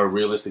think she's more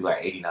realistic,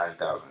 like 80,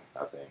 90,000,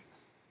 I think.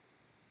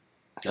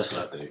 That's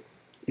what I think.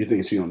 You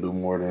think she's going to do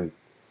more than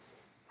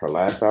her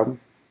last album?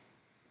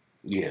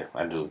 Yeah,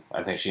 I do.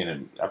 I think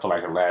I feel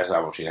like her last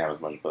album, she didn't have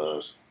as much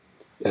buzz.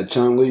 That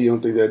Chun-Li, you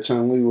don't think that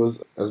Chun-Li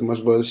was as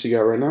much buzz as she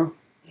got right now?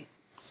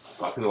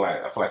 I feel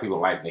like people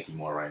like Nicki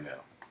more right now.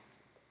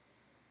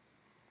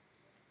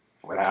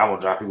 When the album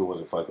dropped, people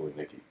wasn't fucking with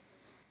Nicki.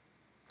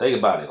 Think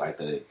about it, like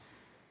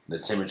the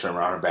temperature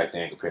around her back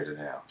then compared to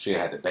now. She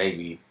had the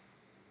baby.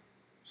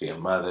 She had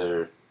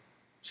mother.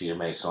 She had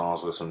made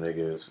songs with some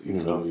niggas.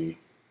 You feel me?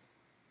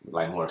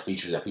 Like more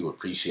features that people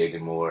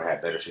appreciated more,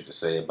 had better shit to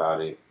say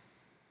about it.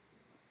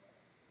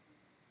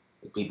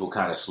 People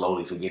kind of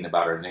slowly forgetting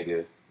about her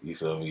nigga. You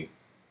feel me?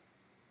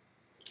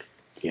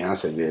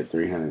 Beyonce did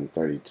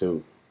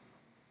 332.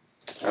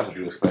 That's what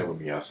you expect with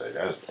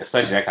Beyonce.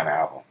 Especially that kind of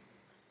album.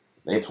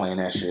 They playing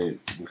that shit.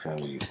 You feel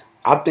me?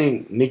 I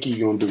think Nicki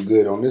gonna do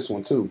good on this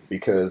one too,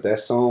 because that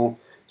song,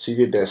 she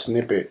did that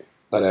snippet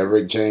of that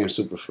Rick James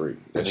Super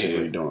Freak that she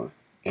redoing,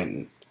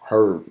 and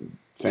her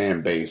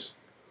fan base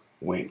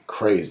went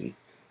crazy.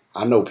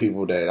 I know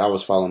people that I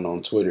was following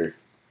on Twitter.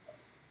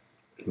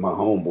 My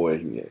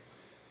homeboy,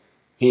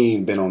 he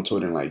ain't been on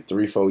Twitter in like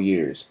 3-4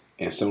 years.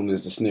 And as soon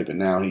as the snippet,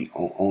 now he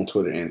on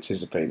Twitter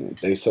anticipating it.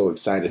 They so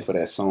excited for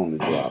that song to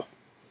drop.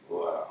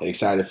 Wow. They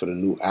excited for the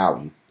new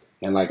album.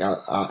 And like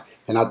I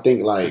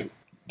think like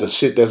the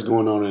shit that's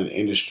going on in the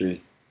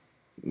industry,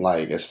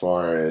 like as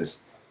far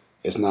as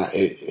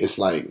it's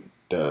like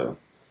the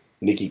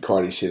Nicki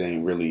Cardi shit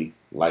ain't really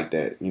like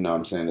that. You know what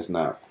I'm saying? It's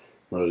not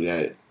really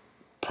that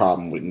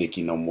problem with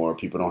Nicki no more.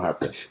 People don't have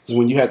to. Because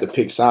when you have to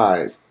pick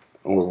sides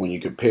or when you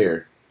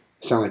compare,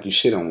 it sounds like you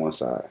shit on one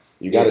side.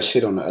 You got to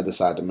shit on the other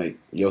side to make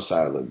your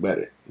side look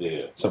better.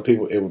 Yeah. So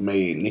it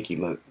made Nicki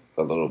look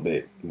a little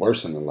bit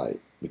worse in the light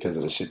because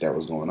of the shit that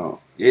was going on.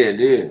 Yeah, it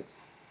did.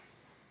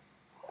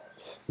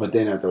 But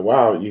then after a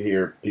while, you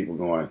hear people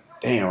going,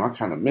 damn, I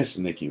kind of miss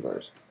the Nicki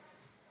verse.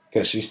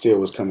 Because she still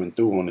was coming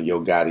through on the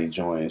Yo Gotti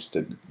joints,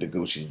 the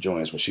Gucci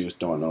joints, when she was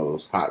throwing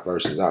those hot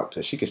verses out.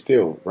 Because she could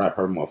still rap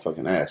her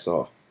motherfucking ass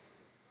off.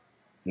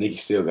 Nicki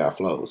still got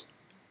flows.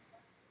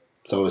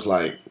 So it's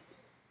like,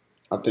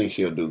 I think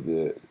she'll do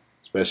good.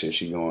 Especially if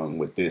she's going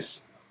with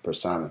this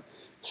persona.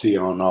 See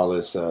her on all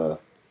this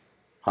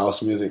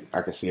house music,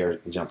 I can see her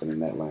jumping in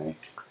that lane.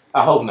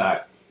 I hope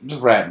not.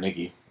 Just rap,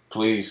 Nicki.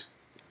 Please.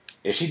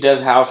 If she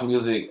does house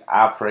music,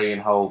 I pray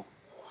and hope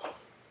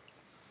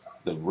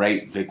the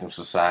Rape Victim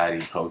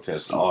Society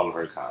protests all of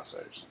her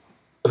concerts.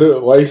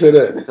 Why you say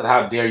that? Because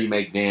how dare you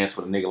make dance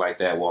with a nigga like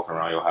that walking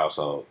around your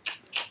household?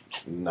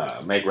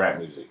 Nah, make rap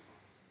music.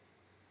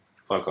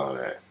 Fuck all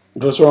that.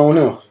 What's wrong with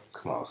him?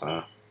 Come on,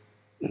 son.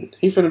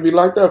 He finna be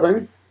locked up,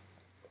 ain't he?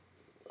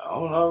 I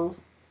don't know.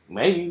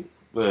 Maybe.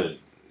 But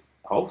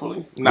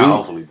hopefully.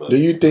 But. Do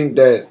you think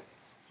that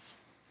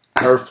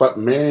her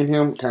marrying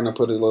him kind of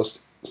put a little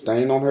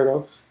stain on her,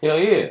 though? Hell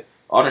yeah.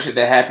 All the shit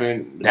that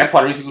happened, that's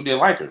part of the reason people didn't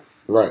like her.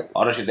 Right.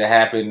 All the shit that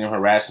happened, them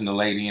harassing the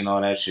lady and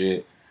all that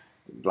shit,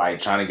 like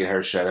trying to get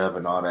her shut up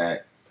and all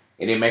that.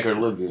 It didn't make her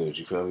look good,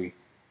 you feel me?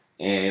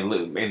 And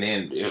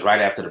then it was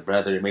right after the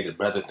brother. It made the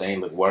brother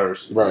thing look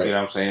worse. Right. You know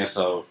what I'm saying?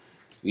 So,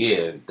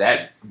 yeah,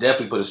 that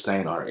definitely put a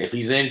stain on her. If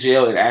he's in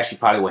jail, it actually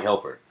probably will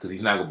help her because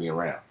he's not going to be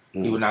around.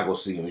 He would not go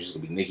see him. It's just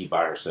going to be Nicki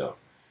by herself.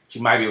 She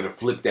might be able to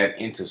flip that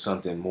into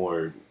something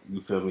more,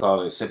 you feel me?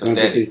 Call it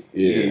sympathetic.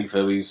 Yeah, you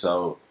feel me?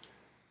 So,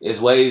 it's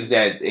ways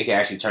that it can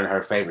actually turn in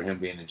her favor, him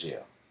being in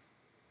jail.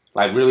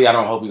 Like, really, I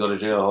don't hope he go to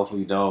jail.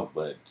 Hopefully he don't.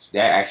 But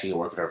that actually can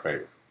work in her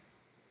favor.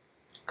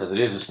 Because it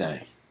is a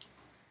stain.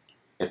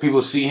 If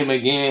people see him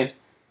again,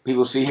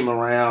 people see him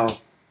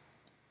around,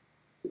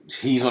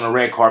 he's on the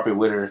red carpet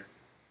with her,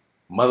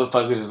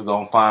 motherfuckers is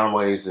going to find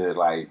ways to,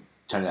 like,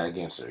 turn that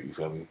against her. You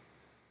feel me?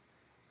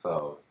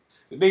 So,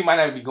 they might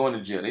not be going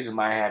to jail. They just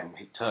might have him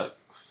tucked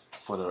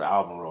for the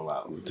album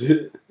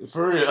rollout.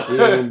 For real. He ain't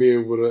gonna be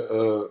able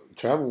to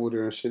travel with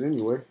her and shit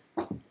anyway.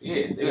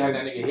 Yeah, they had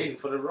that nigga hidden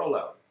for the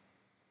rollout.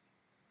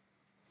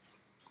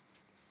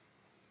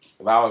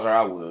 If I was her,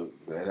 I would.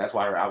 That's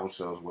why her album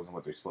shows wasn't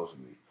what they're supposed to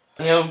be.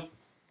 Him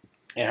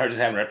and her just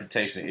having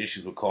reputation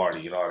issues with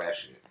Cardi and all that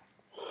shit.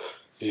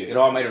 Yeah. It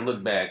all made her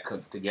look bad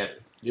together.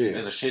 Yeah.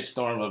 There's a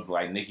shitstorm of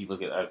like Nicki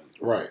looking ugly.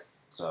 Right.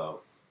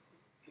 So,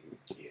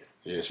 yeah.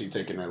 Yeah, she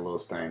taking that little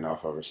stain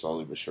off of her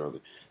slowly but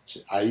surely.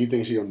 You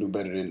think she gonna do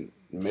better than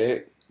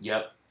Meg?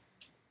 Yep.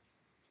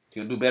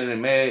 She'll do better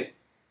than Meg,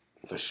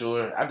 for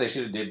sure. I think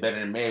she'd have did better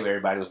than Meg.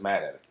 Everybody was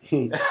mad at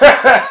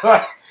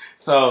her.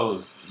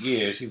 So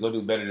yeah, she's gonna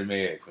do better than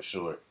Meg for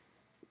sure.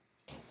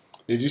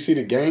 Did you see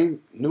the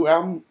Game new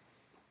album?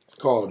 It's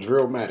called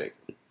Drillmatic.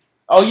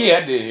 Oh yeah,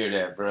 I did hear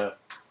that, bro.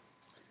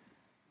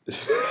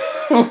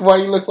 Why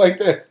you look like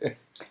that?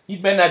 He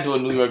better not do a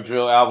New York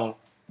drill album.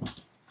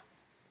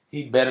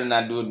 He better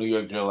not do a New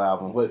York drill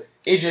album. But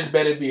it just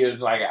better be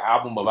like an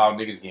album about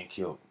niggas getting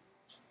killed.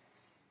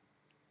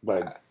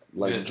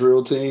 Like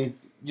drill team?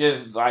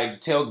 Just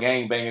like tell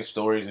gangbanging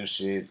stories and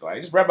shit.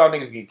 Like just rap about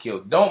niggas getting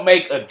killed. Don't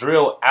make a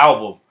drill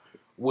album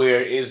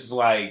where it's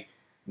like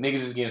niggas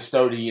is getting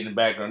sturdy in the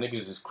background.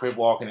 Niggas is crip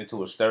walking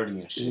into a sturdy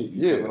and shit.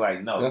 Yeah.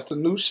 Like, no. That's the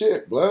new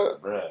shit,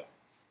 blood. Bruh.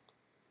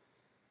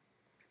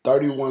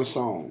 31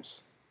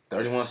 songs.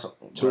 31 songs.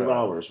 2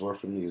 hours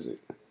worth of music.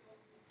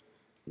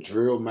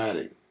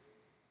 Drillmatic.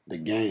 The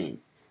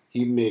Game.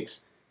 He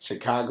mixed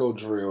Chicago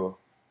drill,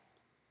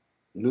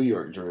 New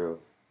York drill,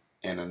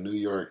 and a New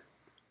York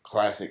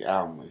classic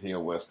album. He a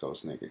West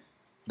Coast nigga.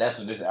 That's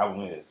what this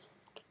album is.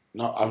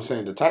 No, I'm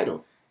saying the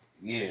title.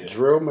 Yeah.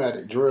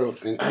 Drillmatic, drill.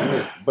 And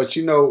this. But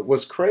you know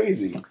what's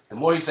crazy? The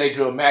more you say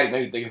Drillmatic,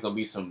 maybe you think it's going to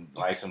be some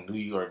New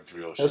York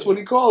drill shit. That's what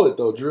he call it,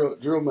 though.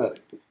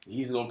 Drillmatic.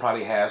 He's going to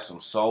probably have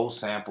some soul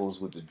samples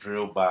with the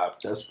drill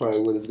bop. That's probably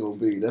what it's going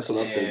to be. That's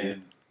what I'm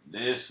thinking.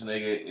 This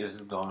nigga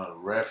is going to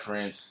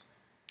reference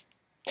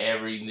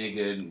every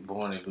nigga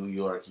born in New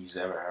York he's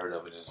ever heard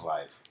of in his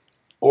life.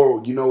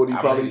 Or you know what he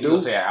probably do? He'll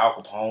say an Al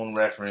Capone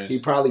reference. He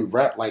probably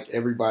rap like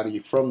everybody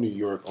from New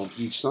York on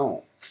each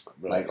song.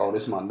 Bro. Like, oh,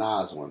 this my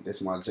Nas one.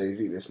 This my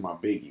Jay-Z. This my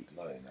Biggie.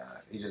 No, he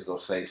not. He just gonna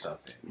say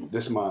something.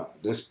 This my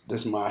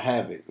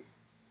Havoc.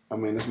 I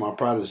mean, this my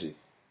Prodigy.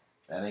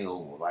 That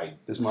nigga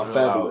like this my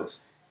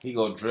Fabulous. He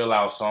gonna drill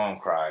out Song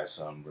Cry or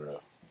something,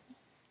 bro.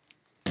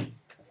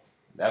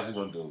 That's what he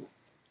gonna do.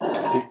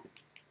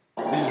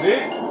 This is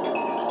it?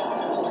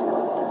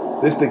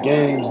 This the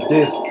Game's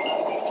diss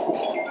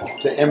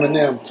to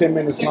Eminem, 10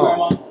 minutes hey,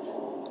 long.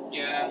 Grandma.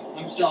 Yeah,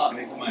 I'm still out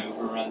making my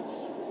Uber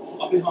runs.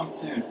 I'll be home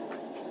soon.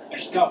 I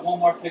just got one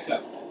more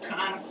pickup,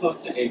 kind of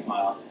close to 8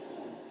 Mile.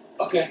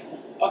 Okay.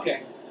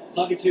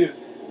 Love you too.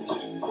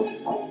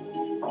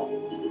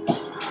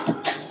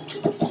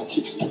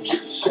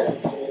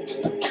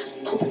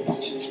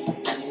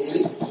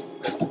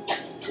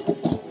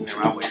 Damn,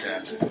 I'll wait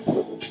that.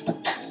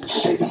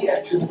 Shady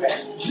acting back.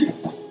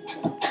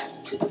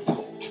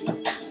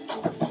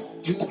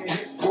 You ain't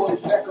hit boy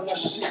back on that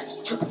shit.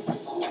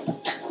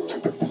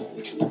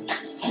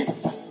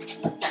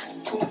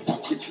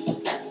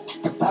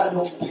 I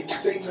don't think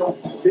they know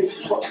they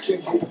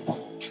fucking hit.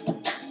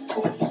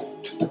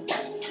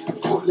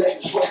 Pull that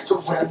truck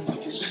around,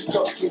 niggas is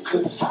talking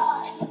clips.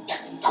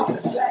 I'm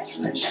the black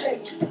slim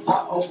shade. I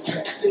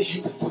unpack the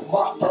heat with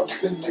my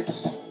ups and nicks.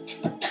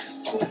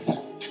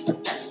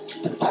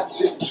 I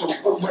tiptoe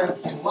around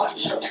in my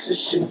chucks and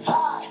shit.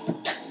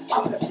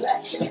 I'm the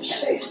black slim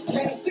shade.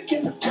 Can't sick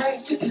in the brain.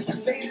 Sick is the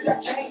day that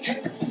I can't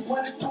hang. See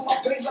running through my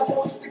veins. I'm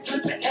on the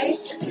clip and ain't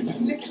sick.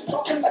 You niggas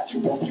talking like you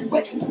won't get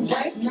wet in the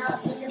rain. Nah,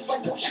 singing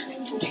like no shit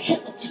mean you get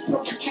hit, but there's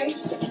no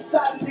case. Sick and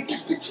tired of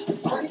niggas, bitches,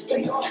 and cranes.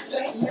 They all the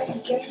same.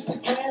 Laying games, they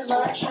playing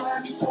line.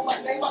 Trying me for my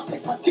name. I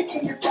stick my dick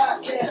in your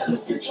podcast. Tell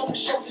the bitch on the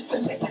shoulders to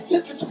lick the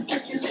tip. It's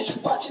ridiculous.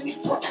 You watching me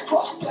front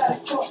across, slide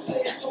across,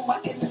 say it's on my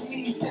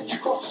enemies. If you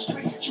cross the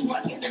street, you my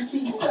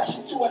enemy. Crash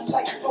into a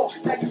light bulb.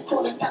 Now you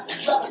crawling out the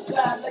driver's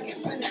side like a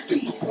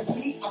centipede. And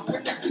me, I'm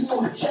gonna be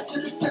on a jet to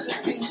the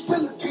Philippines.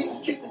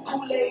 Philippines, kick the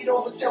Kool-Aid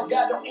over, tell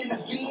God don't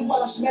intervene.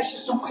 While I'm smashing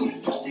some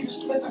weed, proceed to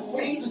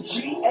smithereens. The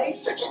G-A,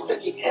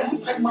 50 M,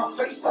 pay my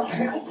face, I'm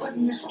him.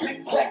 Putting this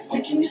big black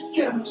dick in your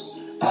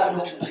skims. I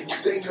don't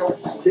think they know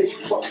they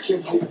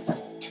fucking hit.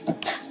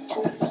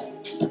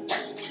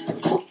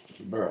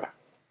 Bruh.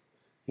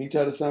 He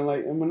tried to sound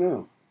like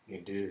Eminem. He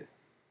did.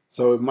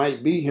 So it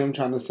might be him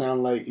trying to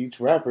sound like each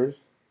rapper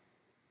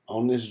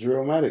on this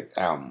Drillmatic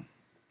album.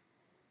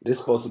 This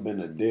supposed to have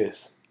been a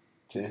diss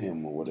to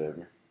him or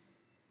whatever.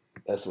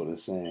 That's what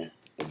it's saying.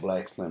 The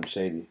Black Slim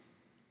Shady.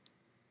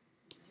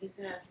 He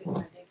said I stick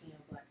my dick in your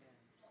black ass.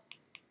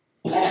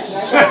 Last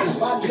night I was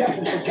body up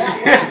and forgot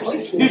where I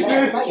placed it.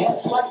 Last night had a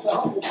slice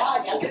of humble pie,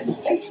 I couldn't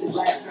taste it.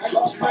 Last night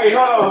lost my taste,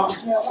 I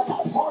smell like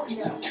a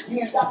Mario. Me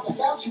and Dr.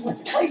 Fauci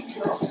went to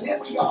Crazy Girls, and then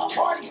we all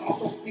partying.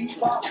 So feed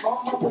 5 from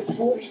her with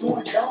 40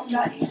 going dumb,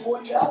 not eat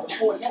 40 the other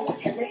 40. And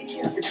with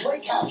Canadians at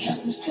Drake out,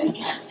 having a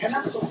steakout. And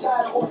I'm so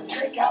tired of ordering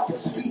takeout.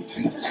 Let's beef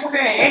is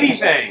saying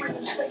anything.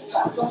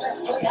 So let's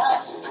play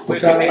house.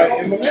 But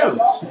Eminem.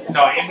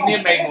 No,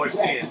 Eminem made more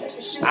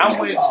sense. I'm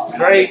with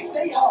Drake,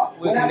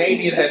 with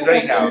Canadians at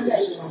Drake House.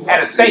 At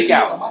a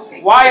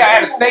stakeout. Why I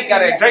had a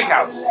stakeout at Drake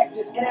House?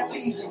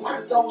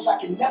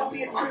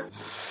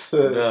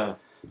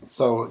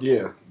 So,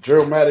 yeah.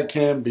 Drillmatic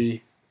can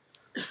be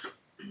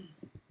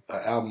an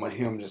album of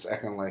him just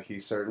acting like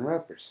he's certain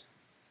rappers.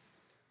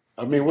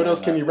 I mean, what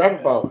else can he rap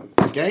about?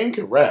 The Game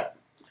could rap.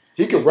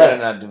 He could rap.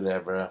 Not do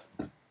that, bro.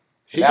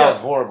 That was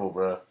horrible,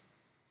 bro.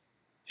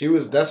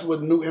 That's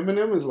what new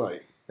Eminem is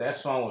like. That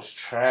song was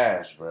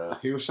trash, bro.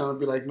 He was trying to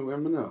be like new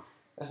Eminem.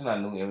 That's not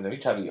new Eminem. He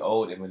tried to be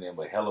old Eminem,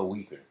 but hella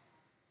weaker.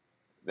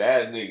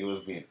 That nigga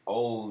was being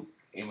old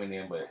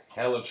Eminem, but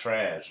hella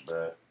trash,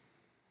 bro.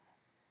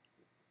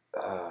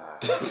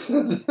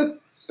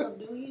 So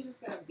do you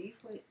just got beef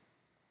with?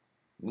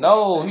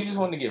 No, he just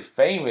wanted to get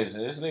famous.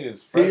 And this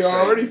nigga's he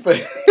already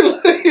famous.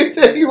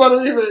 He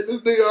wanted to be famous.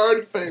 This nigga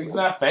already famous. He's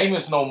not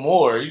famous no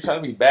more. He's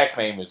trying to be back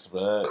famous,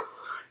 but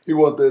he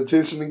want the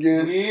attention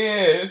again.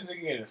 Yeah, this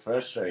nigga getting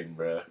frustrating,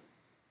 bro.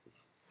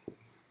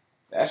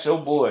 That's your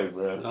boy,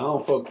 bro. I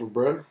don't fuck with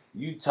bro.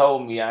 You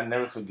told me I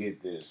never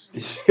forget this.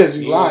 Because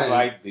you lying. Was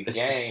like the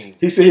game.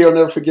 He said he'll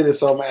never forget it,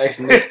 so I'm gonna ask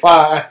him next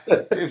pie.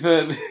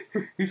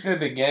 he said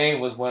the game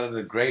was one of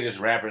the greatest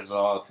rappers of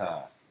all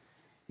time.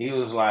 He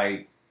was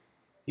like,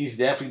 he's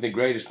definitely the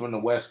greatest from the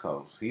West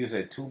Coast. He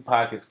said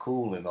Tupac is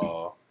cool and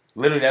all.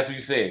 Literally, that's what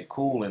he said,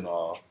 cool and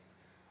all.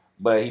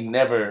 But he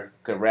never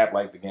could rap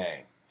like the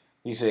Game.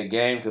 He said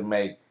Game could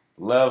make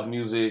love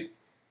music,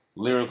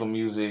 lyrical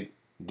music,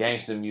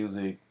 gangster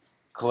music,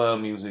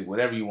 club music,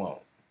 whatever you want.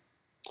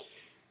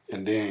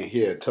 And then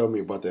he had told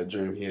me about that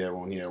dream he had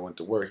when he had went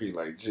to work. He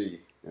like, gee.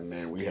 And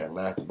then we had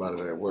laughed about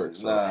it at work.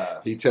 So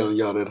he telling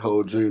y'all that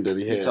whole dream that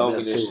he had. He told me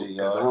that's this cool, shit,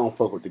 y'all. I don't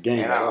fuck with the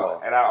Game at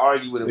all. And I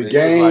argue with him. The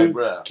Game,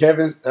 like, bruh.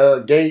 Kevin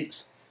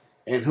Gates,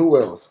 and who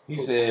else? He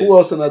said, who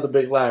else another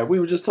big liar? We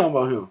were just talking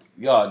about him.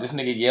 Y'all, this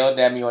nigga yelled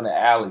at me on the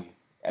alley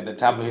at the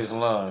top of his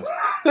lungs.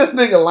 This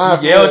nigga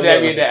lying. He yelled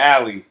at me in the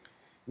alley.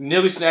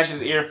 Nearly snatched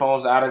his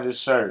earphones out of his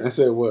shirt. And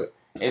said what?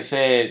 It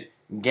said,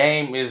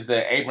 Game is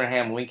the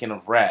Abraham Lincoln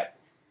of rap.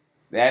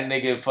 That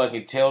nigga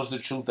fucking tells the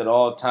truth at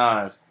all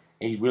times.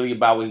 And he's really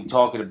about what he's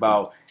talking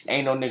about.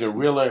 Ain't no nigga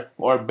realer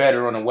or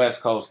better on the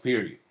West Coast,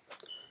 period.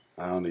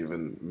 I don't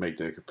even make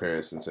that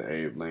comparison to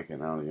Abe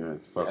Lincoln. I don't even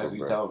fuck with him. That's what he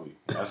bro. told me.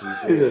 That's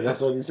what he said.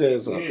 That's what he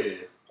said. So. Yeah.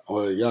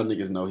 Well, y'all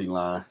niggas know he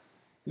lying.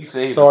 He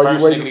said he's the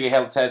first nigga to get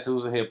hella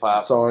tattoos in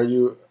hip-hop. So are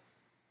you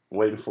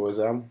waiting for his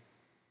album?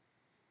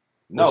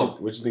 No.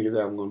 What you think his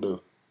album gonna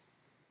do?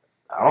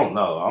 I don't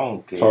know. I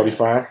don't care.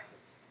 45?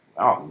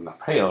 I don't know.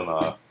 Hell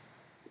no.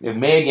 If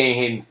Meg ain't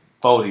hitting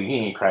 40, he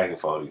ain't cracking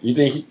 40. You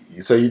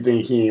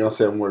think he ain't gonna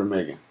sell more than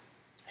Megan?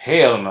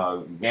 Hell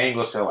no. Gang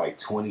gonna sell like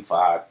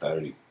 25,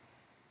 30.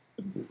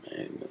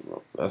 Man,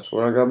 that's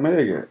where I got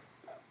Meg at.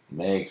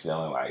 Meg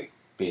selling like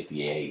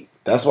 58.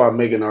 That's why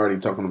Megan already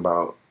talking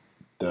about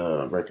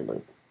the record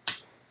label.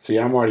 See,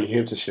 I'm already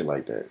hip to shit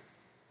like that.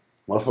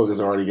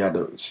 Motherfuckers already got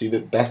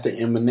that's the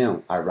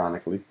Eminem,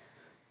 ironically.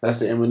 That's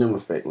the Eminem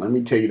effect. Let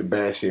me tell you the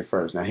bad shit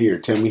first. Now here,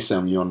 tell me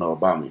something you don't know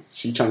about me.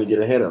 She trying to get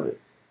ahead of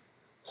it.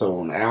 So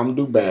when the album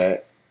do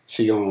bad,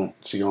 she gonna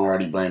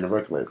already blame the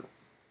record label.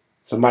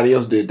 Somebody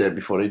else did that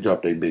before they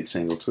dropped their big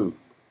single too.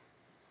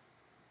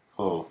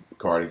 Who?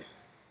 Cardi.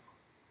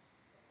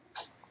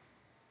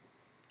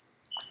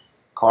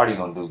 Cardi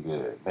gonna do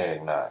good.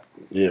 Meg not.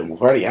 Yeah, well,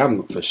 Cardi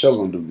album for sure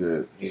gonna do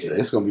good. Yeah.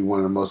 It's gonna be one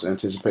of the most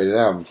anticipated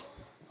albums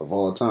of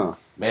all time.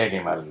 Meg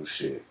ain't about to do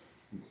shit.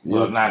 Yeah.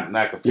 Well,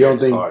 not compared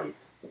to Cardi.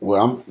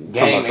 Well, I'm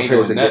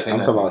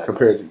talking about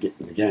compared to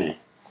the Game.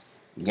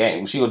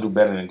 Game, she gonna do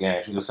better than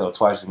Game. She gonna sell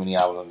twice as many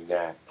albums on the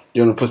Game.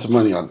 You wanna put some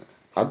money on it?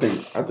 I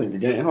think the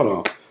Game. Hold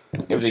on.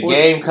 If the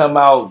Game come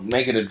out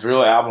making a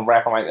drill album,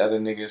 rapping like other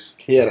niggas,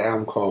 he had an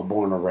album called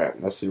Born to Rap.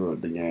 Let's see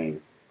what the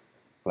Game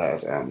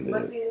last album did.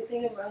 But see, the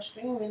thing about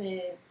streaming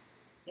is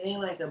it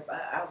ain't like an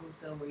album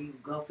sale where you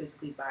go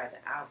physically buy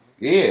the album.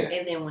 Yeah.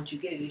 And then once you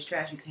get it, it's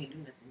trash. You can't do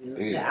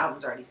nothing. The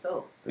album's already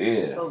sold.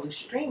 Yeah. But with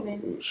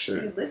streaming,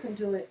 you listen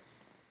to it.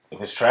 If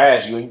it's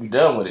trash, you ain't be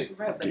done with it.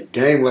 Right, but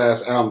Game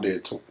last album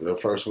did the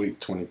first week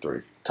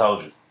 23.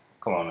 Told you.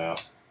 Come on now.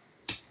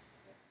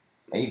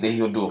 And you think he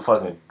gonna do a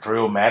fucking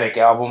Drillmatic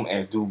album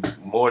and do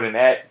more than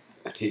that?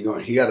 He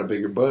got a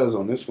bigger buzz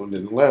on this one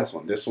than the last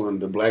one. This one,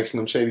 the Black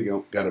Slim Shady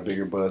got a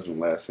bigger buzz than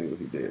the last single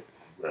he did.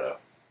 Bruh.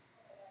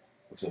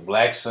 If the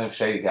Black Slim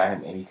Shady got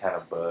him any kind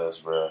of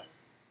buzz, bruh,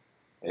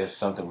 there's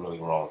something really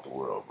wrong with the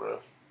world, bruh.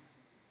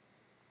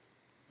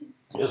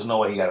 There's no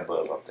way he got a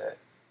buzz off that.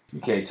 You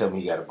can't tell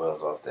me he got a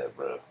buzz off that,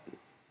 bruh.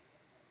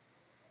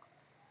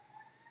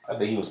 I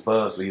think he was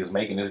buzzed when he was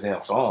making this damn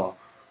song.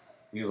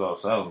 He was on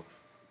something.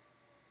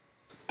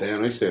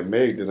 Damn, they said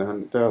Meg did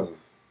 100,000.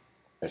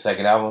 Her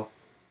second album?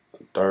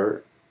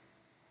 Third.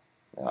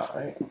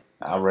 Alright.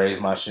 I'll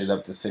raise my shit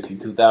up to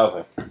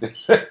 62,000.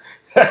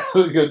 That's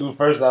what we gonna do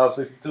first album,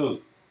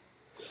 62.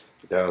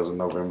 That was in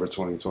November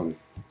 2020.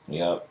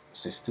 Yep.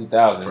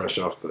 62,000. Fresh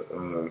off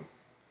the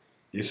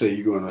you say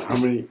you going to how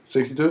many?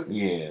 62?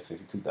 Yeah,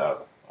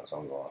 62,000. That's what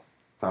I'm going.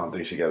 I don't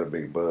think she got a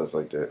big buzz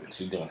like that.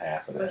 She doing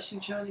half of that. But she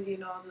trying to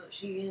get all the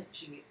she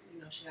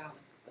got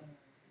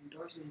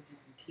endorsements and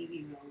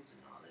TV roles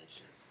and all that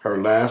shit. Her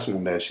last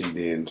one that she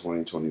did in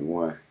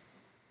 2021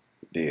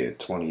 did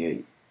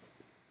 28.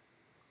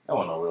 That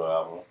wasn't no real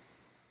album.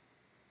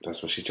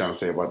 That's what she trying to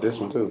say about this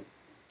one too.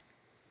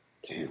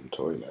 Damn,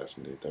 Tory last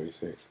one did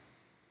 36.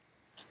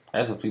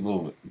 That's what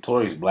people.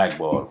 Tory's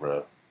blackballed,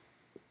 bro.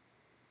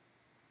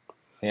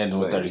 He ain't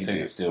doing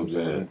 36 is still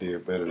good. He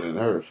did better than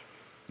hers.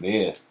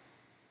 Yeah.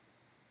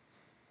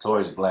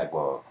 Tory's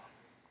blackballed.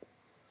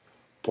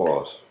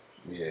 Pause.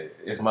 Yeah,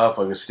 it's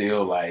motherfuckers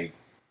still like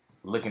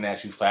looking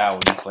at you foul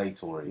when you play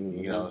Tory.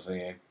 You know what I'm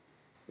saying?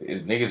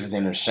 Niggas is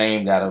in there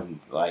shamed out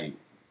of like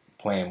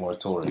playing more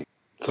Tory.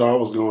 So I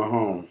was going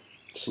home,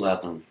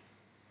 slapping,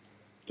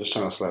 just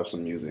trying to slap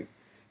some music,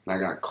 and I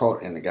got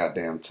caught in the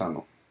goddamn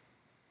tunnel.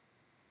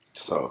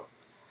 So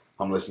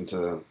I'm listening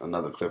to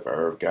another clip of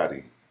Irv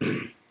Gotti.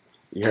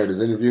 You heard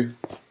his interview?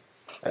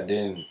 I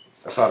didn't.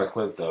 I saw the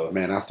clip though.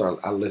 Man,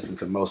 I listened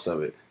to most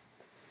of it.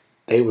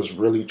 They was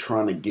really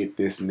trying to get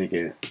this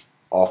nigga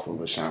off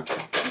of Ashanti.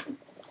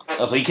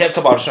 Oh, so he kept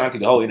talking about Ashanti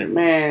the whole interview.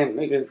 Man,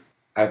 nigga,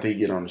 after he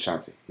get on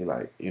Ashanti, he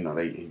like, you know,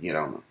 he get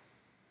on him.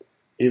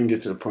 Even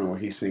get to the point where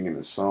he's singing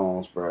the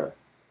songs, bruh.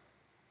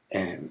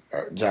 And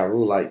Ja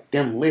Rule like,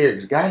 them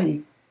lyrics,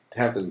 Gotti.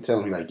 Have to tell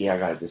him, he like, yeah, I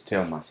gotta just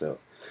tell myself.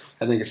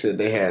 That nigga said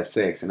they had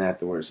sex, and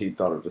afterwards he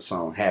thought of the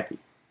song Happy.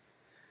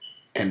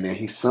 And then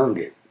he sung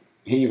it.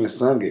 He even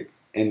sung it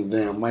in the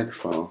damn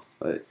microphone.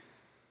 Like,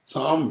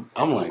 so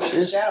I'm like,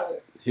 this.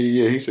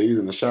 He said he's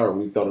in the shower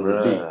when he thought of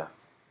the beat.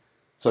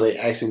 So they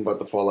asked him about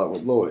the fallout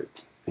with Lloyd.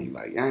 He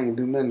like, I ain't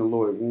do nothing to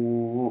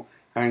Lloyd.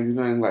 I ain't do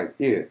nothing. Like,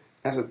 yeah,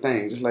 that's a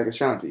thing, just like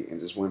Ashanti. And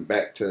just went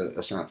back to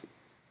Ashanti.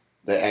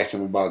 They asked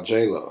him about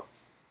J-Lo.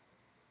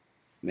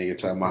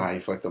 Nigga talking about how he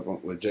fucked up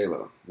with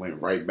J-Lo.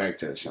 Went right back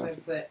to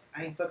Ashanti. But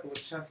I ain't fucking with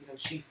Ashanti though.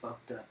 She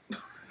fucked up.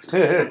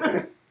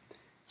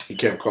 He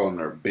kept calling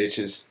her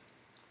bitches.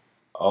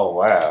 Oh,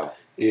 wow.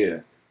 Yeah.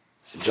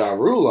 Ja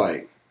Rule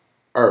like,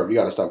 Irv, you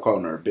gotta stop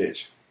calling her a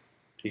bitch.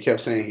 He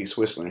kept saying he's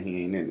Switzerland,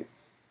 he ain't in it.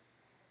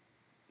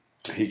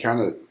 He kind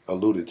of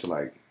alluded to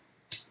like,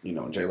 you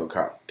know, J-Lo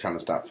kind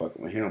of stopped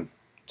fucking with him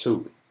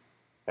too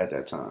at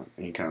that time.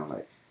 And he kind of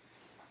like,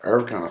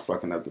 Irv kind of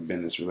fucking up the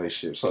business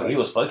relationship. So he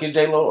was fucking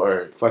J-Lo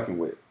or? Fucking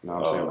with. You know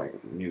what I'm saying?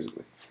 Like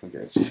musically. Look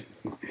at you.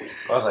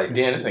 I was like,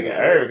 damn, this nigga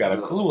Irv got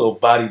a cool little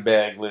body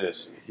bag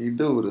list. He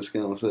do what the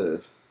skin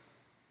says.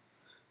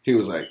 He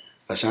was like,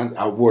 Ashanti,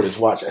 I wore this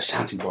watch.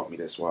 Ashanti bought me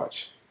this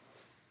watch.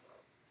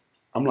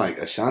 I'm like,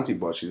 Ashanti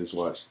bought you this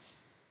watch?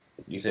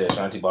 You said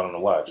Ashanti bought him the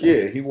watch.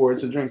 Yeah, he wore it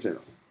to drink to him.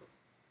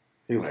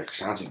 He like,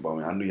 Ashanti bought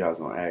me. I knew y'all was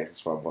going to ask.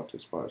 That's why I bought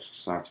this watch.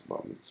 Ashanti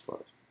bought me this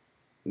watch.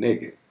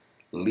 Nigga,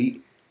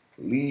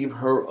 leave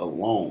her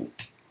alone.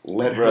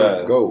 Let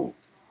her go.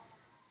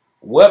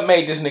 What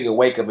made this nigga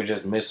wake up and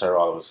just miss her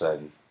all of a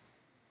sudden?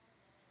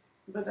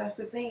 But that's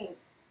the thing.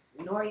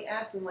 Nori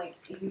asked him, like,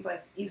 he's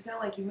like, you sound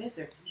like you miss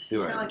her. You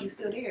still sound like you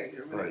still there.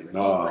 Like,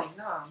 nah. He's like,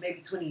 nah,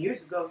 maybe 20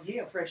 years ago,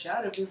 yeah, fresh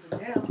out of it,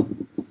 but now.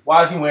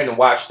 Why is he wearing the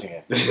watch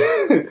then?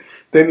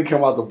 Then he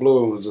come out the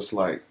blue and was just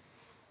like,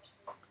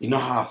 you know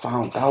how I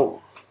found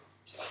out?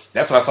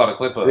 That's what I saw the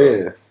clip of.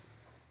 Yeah.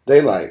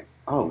 They like,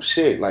 oh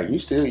shit, like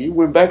you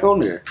went back on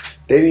there.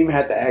 They didn't even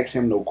have to ask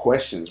him no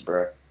questions,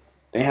 bruh.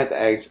 They didn't have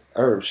to ask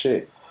Irv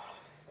shit.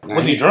 Now,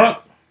 was he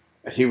drunk?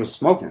 He was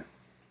smoking.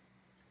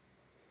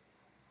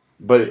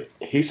 But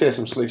he said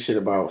some slick shit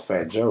about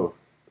Fat Joe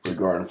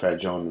regarding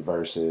Fat Joe in the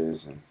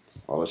verses and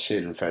all the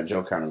shit, and Fat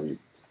Joe kind of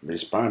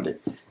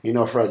responded. You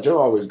know, Fat Joe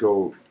always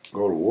go to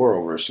war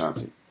over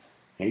Ashanti.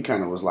 And he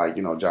kind of was like,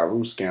 you know, Ja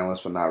Rule's scandalous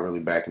for not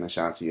really backing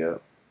Ashanti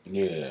up.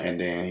 Yeah.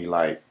 And then he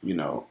like, you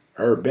know,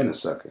 Irv been a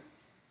sucker.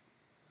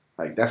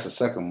 Like, that's a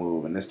sucker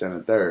move, and this, then,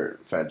 the third.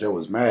 Fat Joe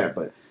was mad,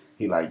 but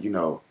he like, you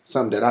know,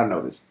 something that I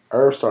noticed.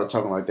 Irv started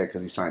talking like that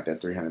because he signed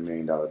that $300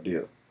 million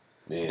deal.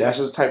 Yeah. That's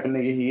just the type of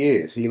nigga he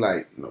is. He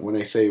like, when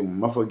they say when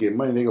motherfucker get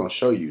money, they gonna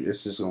show you.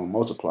 It's just gonna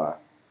multiply.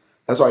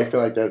 That's why I feel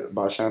like that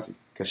about Ashanti,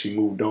 because she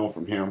moved on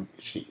from him.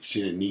 She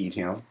didn't need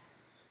him.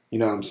 You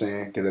know what I'm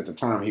saying? Because at the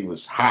time he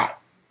was hot,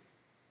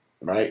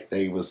 right?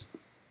 They was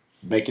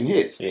making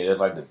hits. Yeah, that's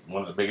like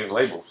one of the biggest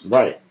labels.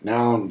 Right.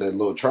 Now the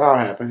little trial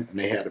happened, and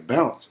they had to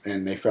bounce,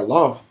 and they fell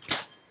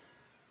off.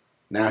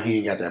 Now he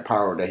ain't got that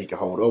power that he can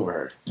hold over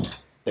her.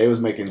 They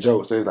was making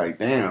jokes. They was like,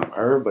 damn,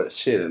 Irv, but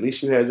shit, at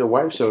least you had your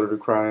wife's shoulder to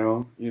cry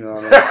on. You know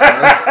what I'm saying?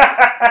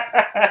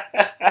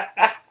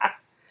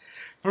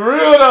 For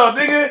real though,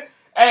 nigga.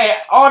 Hey,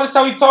 all this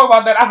time we talk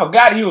about that, I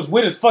forgot he was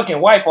with his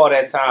fucking wife all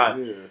that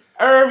time. Yeah.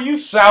 Irv, you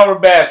sour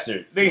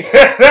bastard.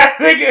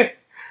 Nigga.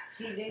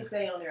 He did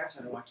say on there, I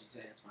tried to watch it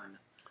today, that's why I know.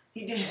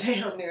 He did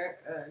say on there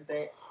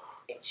that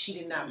she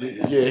did not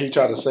break up. Yeah, he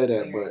tried to say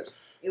that, but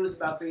it was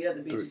about 3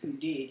 other bitches who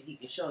did. He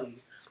can show you.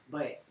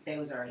 But they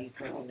was already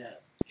breaking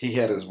up. He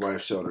had his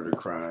wife's shoulder to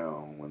cry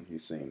on when he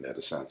seen that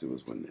Ashanti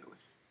was with Nelly.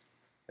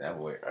 That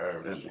boy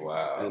Irv was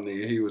wild. And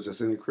he was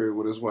just in the crib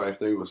with his wife.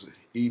 They was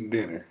eating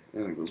dinner.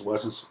 And he was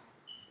watching some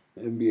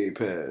NBA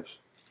pass.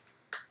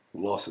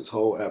 Lost his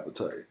whole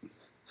appetite.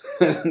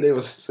 They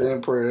was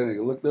saying prayer. And he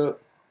looked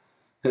up.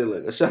 Hey,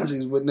 look,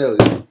 Ashanti's with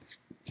Nelly.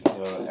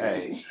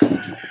 Hey,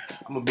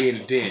 I'm going to be in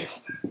the den.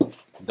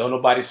 Don't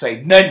nobody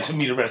say nothing to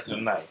me the rest of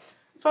the night.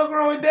 Fuck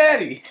wrong with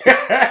daddy?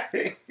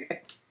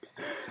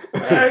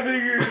 That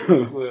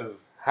nigga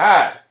was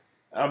hot.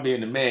 I'm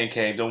being the man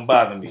cave. Don't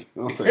bother me.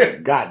 Don't say a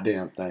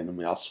goddamn thing to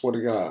me. I swear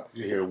to God.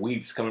 You hear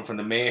weeps coming from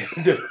the man,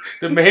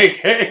 the man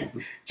cave.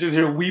 Just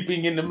hear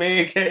weeping in the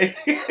man cave.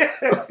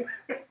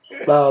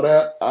 Loud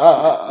that.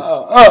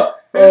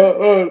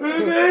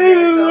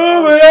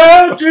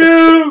 Without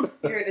you.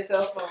 You're in the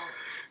cell phone.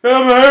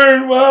 I'm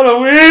hurting while I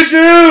wish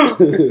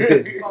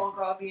you. Phone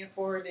call being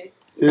forwarded.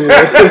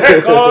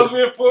 Yeah. Calls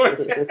being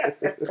forwarded.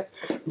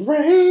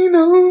 Rain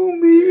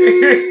on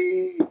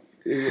me.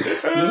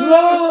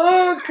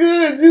 Lord,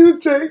 could you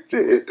take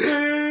this?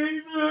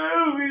 Rain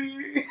on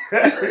me.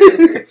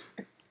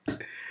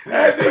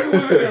 That nigga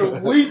was in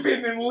there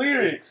weeping in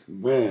lyrics.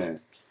 Man,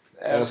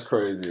 that's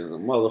crazy as a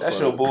motherfucker. That's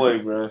your boy,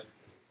 bro.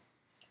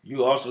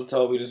 You also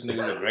told me this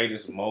nigga's the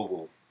greatest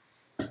mogul.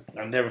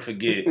 I'll never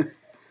forget.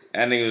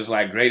 That nigga was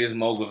like greatest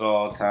moguls of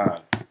all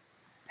time.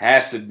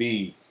 Has to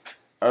be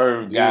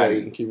Irv Gotti. Yeah,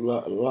 you can keep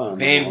lying.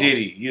 Then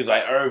Diddy. You was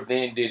like Irv,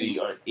 then Diddy,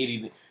 or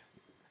Diddy.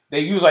 They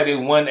use like they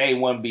 1A,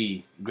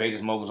 1B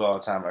greatest moguls of all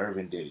time. Irv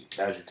and Diddy.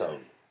 That's what you told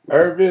me.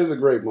 Irv is a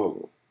great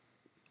mogul.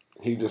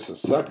 He just a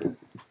sucker.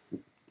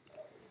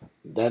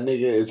 That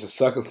nigga is a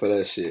sucker for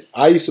that shit.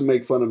 I used to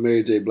make fun of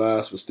Mary J.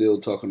 Blige for still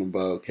talking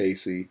about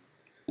KC,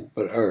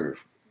 but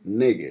Irv,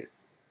 nigga,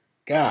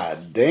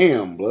 god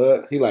damn,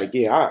 blood. He like,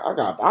 yeah,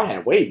 I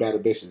had way better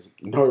bitches.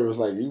 Nori was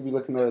like, you be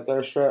looking at her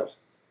thirst traps?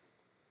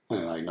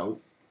 And like,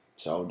 nope,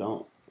 so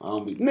don't. I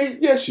don't be, nigga,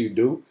 yes you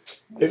do.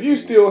 If you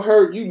still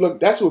hurt, you look.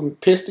 That's what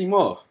pissed him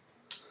off.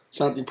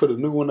 Shanti put a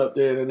new one up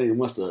there, and that nigga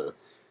must have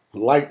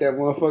liked that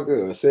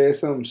motherfucker or said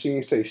something. She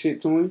ain't say shit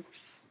to him.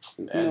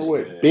 You know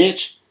what,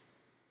 bitch?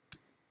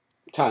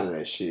 Tired of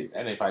that shit.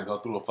 That nigga probably go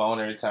through a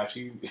phone every time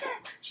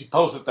she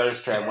posts a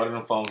thirst trap. One of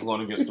them phones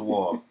going against the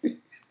wall.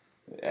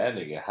 That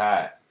nigga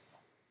hot.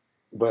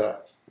 But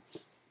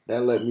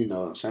that let me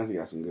know Shanti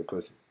got some good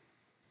pussy.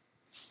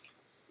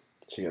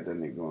 She got that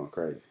nigga going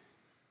crazy.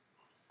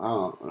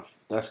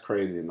 That's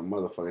crazy in the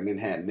motherfucker. And then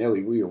had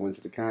Nelly Weir went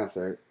to the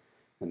concert,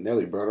 and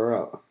Nelly brought her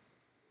out.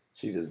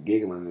 She just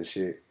giggling and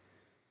shit.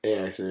 They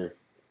asked her,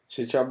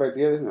 shit, y'all back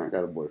together? No, I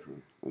got a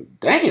boyfriend. Like,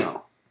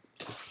 damn.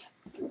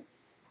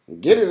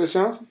 Get it,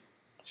 Ashanti.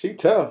 She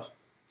tough.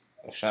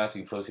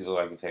 Ashanti pussy look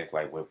like it tastes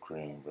like whipped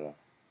cream, bro.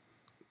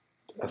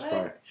 That's What?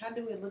 right. How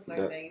do it look like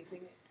that? You seen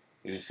it?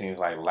 It just seems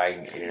like light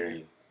and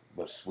airy,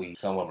 but sweet,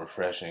 somewhat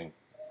refreshing,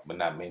 but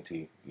not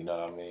minty. You know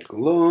what I mean?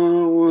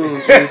 Lord,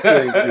 won't you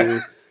take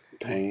this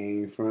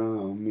pain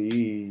from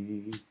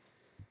me?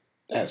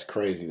 That's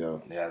crazy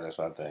though. Yeah, that's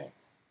what I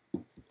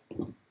think.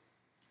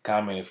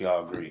 Comment if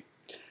y'all agree.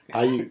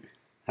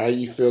 How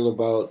you feel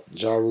about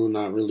Ja Rule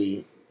not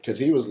really? Because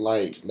he was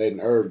like letting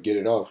Irv get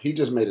it off. He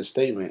just made a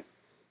statement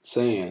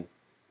saying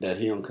that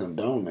he don't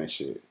condone that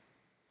shit.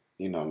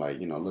 You know, like,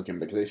 you know, looking,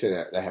 because they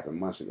said that happened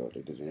months ago.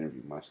 They did an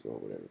interview months ago or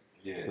whatever.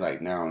 Yeah.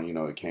 Like now, you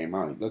know, it came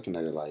out. He's looking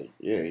at it like,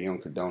 yeah, he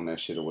don't condone that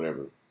shit or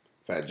whatever.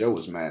 Fat Joe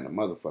was mad at the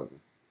motherfucker.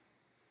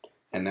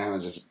 And now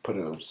just put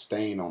a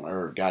stain on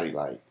Irv Gotti,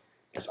 like,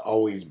 it's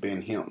always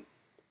been him.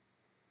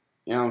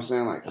 You know what I'm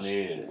saying? Like,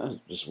 that's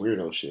just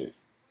weirdo shit.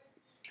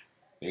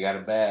 They got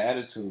a bad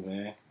attitude,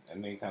 man.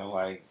 And they kind of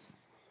like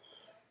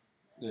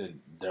the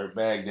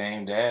dirtbag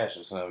Dame Dash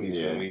or something.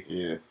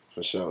 Yeah,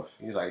 for sure.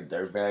 He's like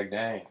dirtbag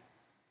Dame.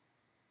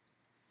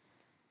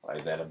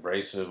 Like that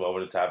abrasive, over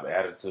the top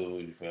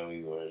attitude, you feel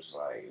me? Where it's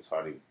like, it's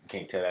hard to, you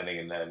can't tell that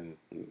nigga nothing.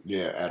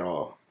 Yeah, at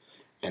all.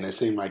 And it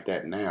seemed like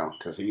that now,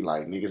 because he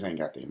like, niggas ain't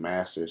got their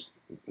masters.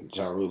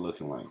 Ja Rule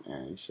looking like,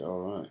 man, he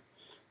sure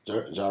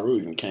right. Ja Rule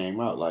even came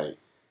out like,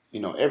 you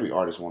know, every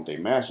artist want their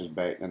masters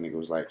back. That nigga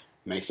was like,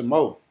 make some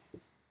more.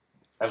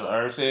 That's what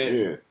Irv said?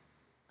 Yeah.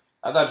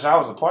 I thought Ja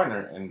was a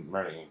partner in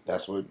Murder Inc.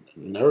 That's what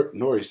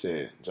Nori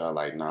said. Ja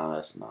like, nah,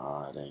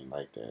 it ain't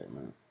like that,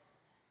 man.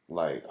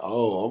 Like,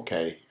 oh,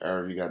 okay.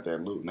 Irv, you got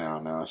that loot now.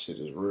 Now shit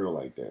is real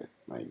like that.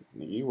 Like,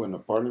 nigga, you wasn't a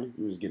partner.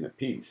 You was getting a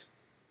piece.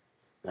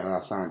 Now I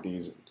signed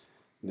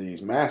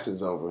these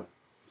masters over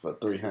for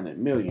 $300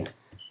 million.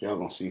 Y'all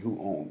gonna see who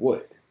owned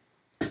what.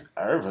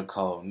 Irv a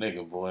cold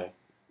nigga, boy.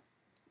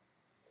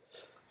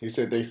 He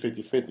said they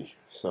 50-50.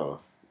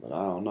 So, but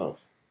I don't know.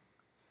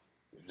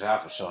 Ja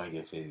for sure ain't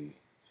get 50.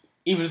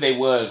 Even if they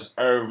was,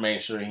 Irv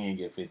made sure he didn't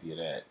get 50 of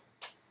that.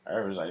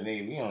 Irv was like,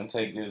 nigga, you don't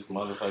take this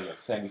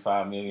motherfucking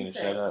 $75 million and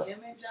shut up. Him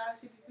and Ja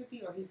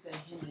 50-50, or he said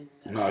him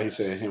and No, he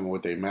said him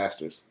with their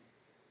masters.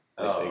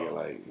 They Oh.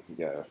 like he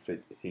got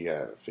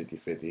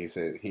 50-50. He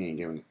said he ain't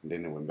giving.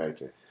 Then it went back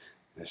to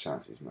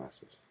Ashanti's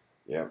masters.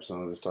 Yep. As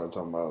soon as they started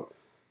talking about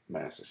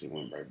masters, he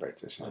went right back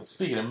to Ashanti.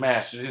 Speaking of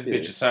masters, this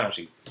bitch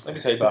Ashanti. Let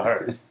me tell you about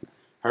her.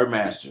 Her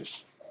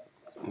masters.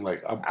 I'm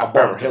like, I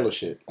bought her hella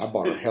shit. I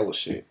bought her hella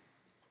shit.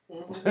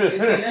 Mm-hmm. You see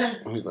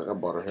that? He's like, I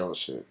bought her hella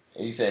shit.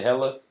 And you said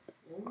hella?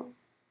 Mm-hmm.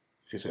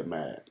 He said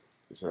mad.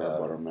 He said I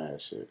bought her mad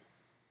shit.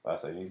 I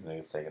said these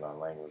niggas taking on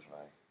language, man.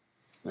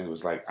 And it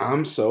was like,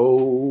 I'm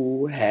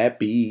so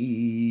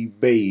happy,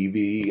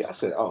 baby. I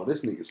said, oh,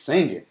 this nigga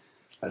singing.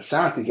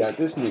 Ashanti got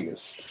this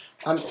nigga.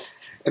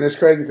 And it's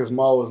crazy because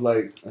Ma was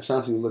like,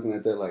 Ashanti was looking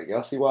at that like,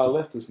 y'all see why I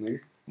left this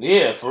nigga?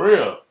 Yeah, for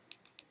real.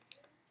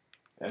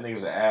 That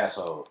nigga's an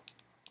asshole.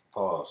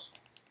 Pause.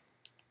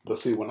 But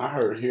see, when I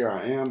heard Here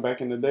I Am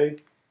back in the day,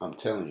 I'm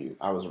telling you,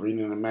 I was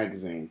reading in a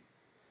magazine.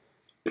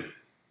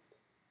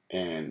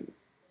 And,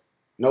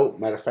 no,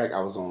 matter of fact,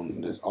 I was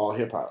on this All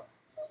Hip Hop.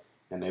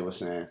 And they were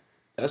saying,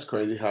 that's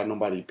crazy how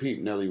nobody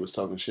peeped. Nelly was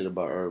talking shit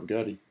about Irv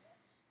Gotti.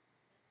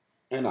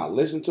 And I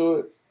listened to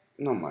it,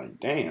 and I'm like,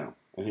 damn.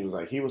 And he was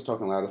like, he was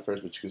talking loud at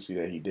first, but you could see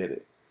that he did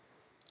it.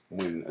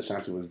 When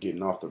Ashanti was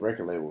getting off the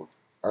record label,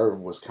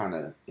 Irv was kind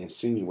of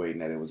insinuating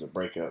that it was a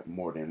breakup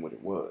more than what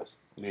it was.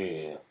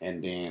 Yeah.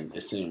 And then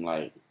it seemed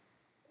like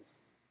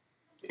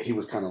he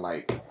was kind of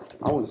like,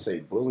 I wouldn't say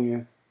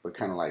bullying, but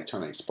kind of like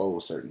trying to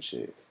expose certain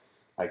shit.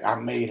 Like, I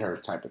made her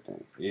type of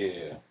thing.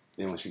 Yeah.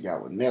 Then when she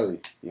got with Nelly,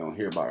 you don't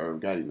hear about Irv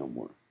Gotti no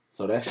more.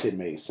 So that shit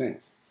made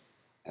sense.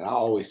 And I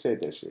always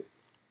said that shit.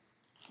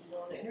 You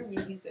know, in the interview,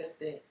 he said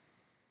that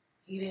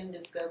he didn't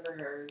discover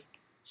her.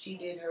 She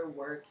did her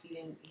work. He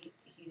didn't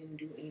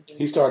do anything.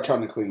 He started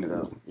trying to clean it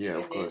up. Yeah,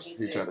 and of course.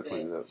 He tried to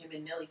clean it up. Him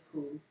and Nelly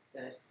cool.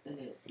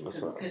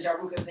 Because Ja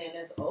Rule kept saying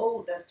that's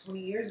old. That's 20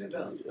 years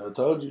ago. I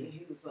told you. And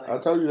he was like, I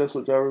told you that's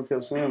what Ja Rule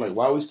kept saying. Like,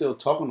 why are we still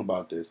talking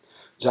about this?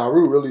 Ja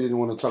Rule really didn't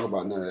want to talk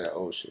about none of that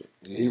old shit.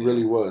 He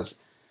really was.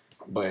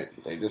 But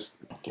they just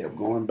kept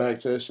going back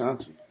to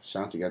Ashanti.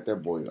 Ashanti got that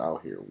boy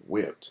out here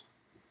whipped.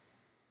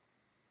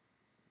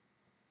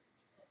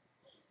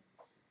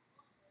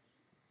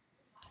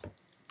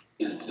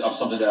 It's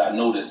something that I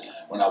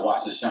noticed when I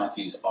watched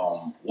Ashanti's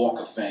Walk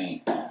of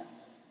Fame.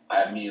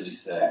 I immediately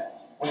said,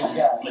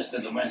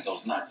 Mr.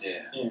 Lorenzo's not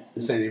there. Yeah.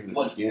 This ain't even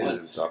the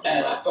beginning.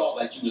 And I felt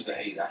like you was a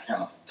hater. I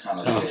kind of. I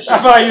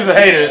felt like you was a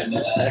hater.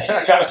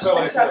 I kind of felt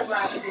like that.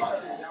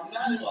 I'm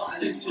not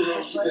listening to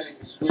those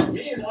things. With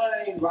me and her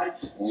ain't like,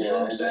 you know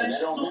what I'm saying? They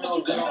don't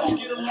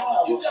get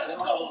along. You got to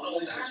tell them.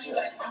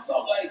 I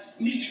felt like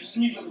me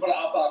looking for the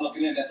outside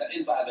looking in. That's the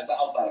inside. That's the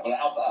outside. But the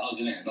outside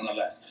looking in,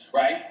 nonetheless.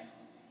 Right?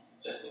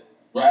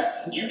 Right?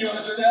 You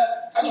understand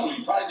that? I know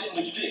you probably didn't,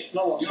 but you did.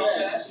 No, you know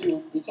what I'm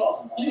saying? We're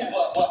talking about. Yeah,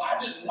 but I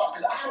just want,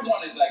 because I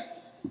wanted, like,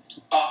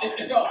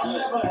 it felt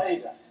good. I'm never a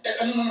hater.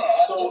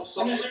 No.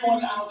 So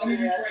everyone out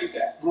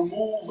there,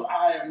 remove,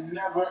 I am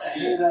never a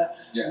hater.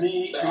 Yeah.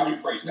 Me and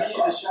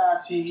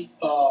Ashanti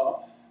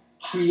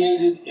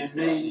created and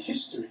made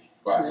history.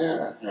 Right.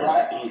 Yeah.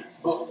 Right?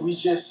 But we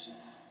just,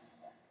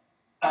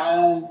 I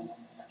don't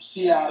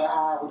see eye to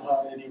eye with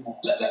her anymore.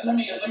 Let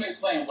me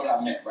explain what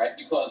I meant, right?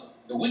 Because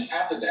the week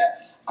after that,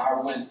 I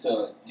went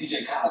to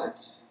DJ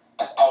Khaled's.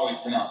 I always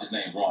pronounce his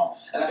name wrong.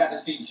 And I got to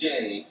see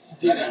Jay,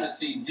 and I got to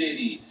see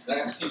Diddy, and I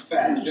got to see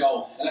Fat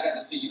Joe, and I got to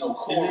see,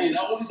 Corey, and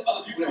all these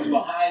other people that were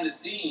behind the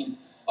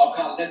scenes of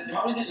Khaled that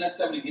probably didn't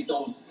necessarily get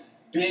those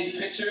big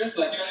pictures.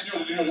 Like,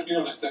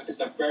 it's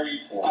a very,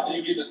 after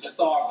you get the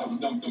stars,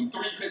 them 3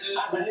 pictures.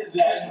 But here's the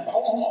difference.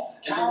 Hold on.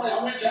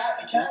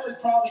 Khaled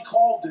probably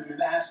called them and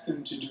asked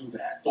them to do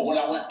that. But when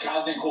I went,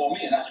 Khaled didn't call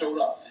me, and I showed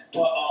up.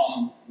 But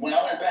when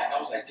I went back, I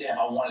was like, damn,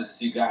 I wanted to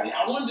see Gotti.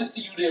 I wanted to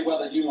see you there,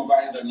 whether you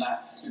invited or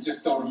not, to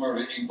just throw the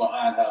murder ink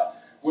behind her.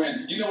 When,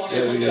 when they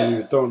put didn't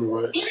even throw the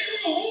right. You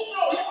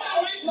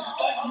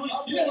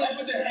know when they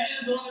put their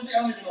hands on the thing? I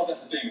don't even know if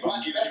that's the thing.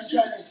 That's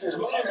the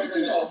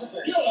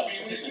thing. You know what I mean?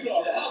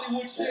 The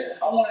Hollywood shit.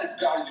 I wanted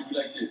Gotti to be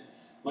like this.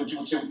 But you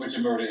with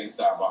your murder ink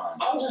sign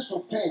behind. I'm just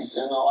for peace,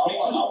 I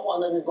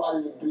want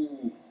everybody to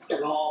be in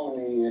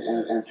harmony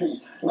and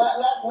peace.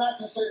 Not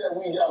to say that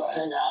we gotta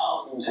hang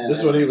out and this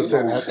is what he was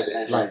saying after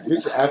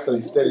this is after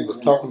he said he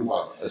was talking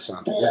about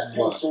Ashanti. This is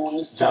why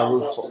Ja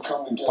Rule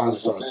finally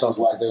started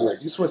talking. They were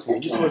like, you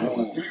Switzerland.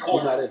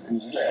 You're not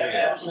in there.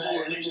 Yeah,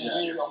 it can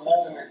be a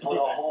moment for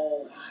the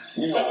whole,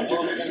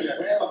 family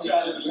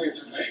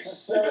to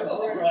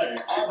celebrate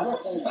our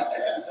victory.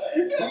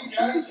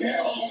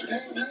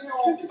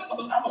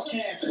 I'm a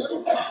cancer.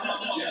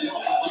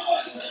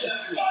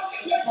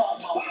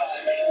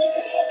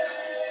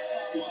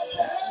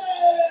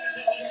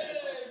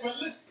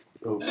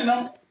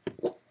 Listen,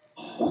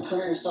 we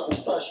created something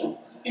special.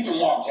 Even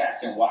Mark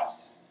Jackson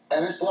watched.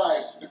 And it's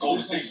like,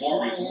 this is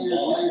 20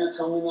 years later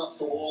coming up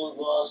for all of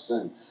us,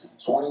 and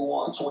 20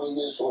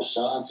 years for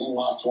Ashanti,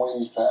 my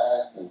 20s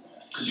passed.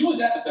 Because you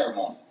was at the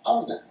ceremony. I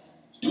was there.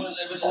 You was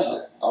living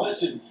there?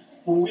 Listen,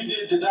 when we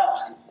did the doc,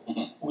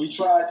 we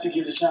tried to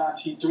get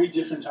Ashanti 3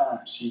 different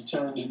times. She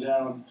turned it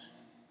down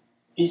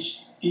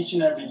each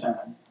and every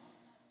time.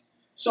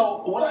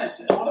 So what I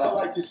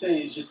like to say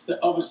is just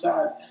the other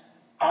side.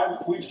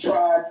 We've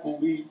tried when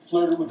we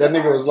flirted with that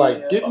nigga was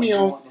like, get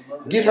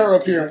her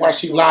up here and watch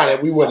she lie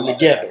that we wasn't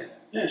together.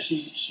 Yeah,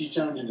 she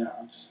turned it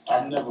down.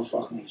 I'm never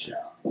fucking with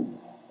y'all.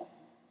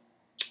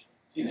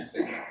 She didn't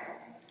say that.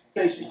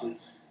 Basically.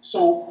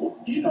 So,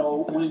 when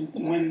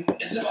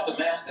isn't it about the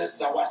Masters?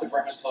 Because I watched the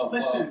Breakfast Club.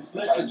 Listen.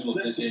 Let's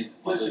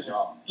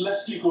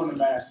speak on the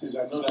Masters.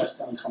 I know that's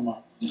gonna come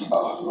up.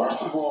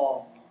 First of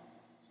all,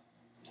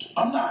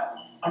 I'm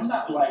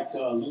not like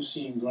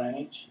Lucien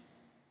Grange.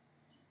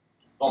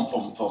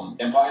 From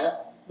Empire?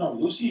 No,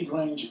 Lucien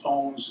Grange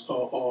owns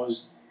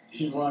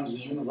he runs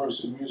the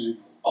Universal Music.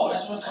 Oh,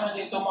 that's when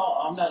Kanye's talking about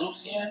I'm not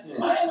Lucien?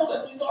 Yeah. I didn't know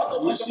that's what you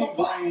thought. Lucien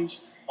Grange.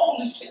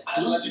 Holy shit. I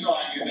let you know I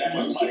ain't getting that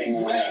much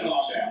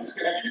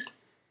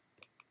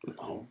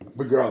money.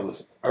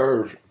 Regardless,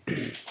 Irv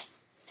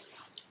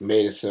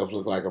made himself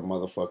look like a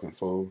motherfucking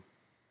fool.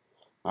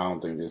 I don't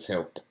think this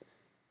helped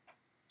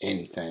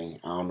anything.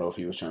 I don't know if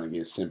he was trying to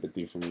get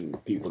sympathy from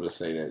people to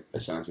say that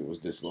Ashanti was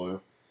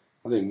disloyal.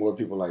 I think more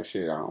people like,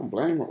 shit, I don't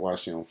blame her why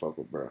she don't fuck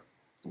with bro.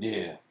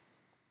 Yeah.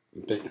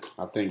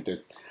 I think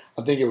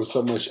it was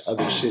so much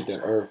other shit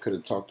that Irv could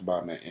have talked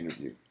about in that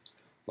interview.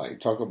 Like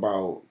talk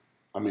about.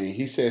 I mean,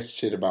 he says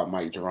shit about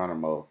Mike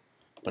Geronimo,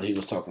 but he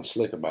was talking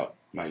slick about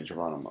Mike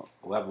Geronimo.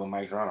 What happened with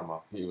Mike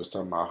Geronimo? He was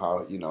talking about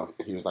how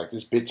he was like,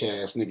 this bitch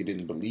ass nigga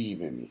didn't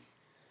believe in me.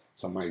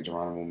 So Mike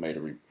Geronimo made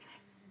a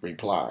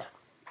reply.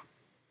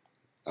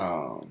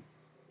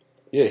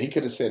 Yeah, he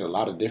could have said a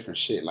lot of different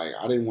shit. Like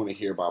I didn't want to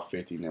hear about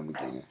 50 and them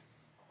again.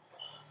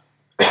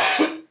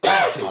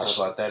 Talk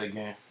about that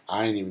again.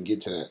 I didn't even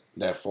get to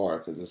that far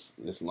because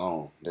it's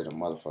long that a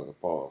motherfucker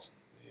pause.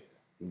 Yeah.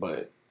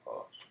 But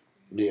Pause.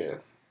 Yeah.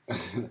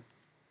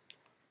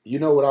 You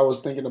know what I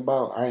was thinking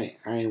about? I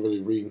ain't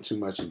really reading too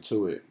much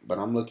into it, but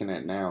I'm looking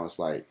at now. It's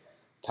like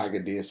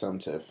Tyga did something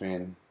to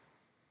offend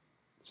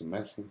some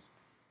Mexicans.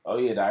 Oh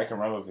yeah, the I Can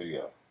Remember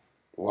video.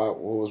 What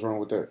was wrong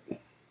with that?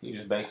 He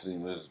just basically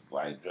was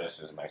like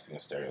dressed as Mexican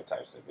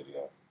stereotypes in the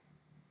video.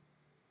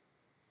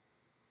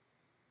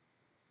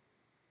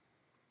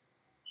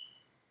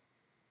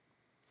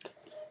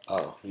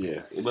 Oh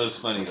yeah, it was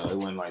funny though. It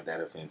wasn't like that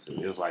offensive.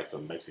 It was like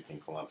some Mexican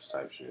clumps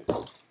type shit.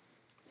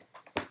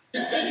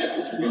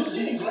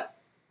 Yeah,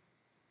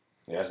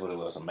 that's what it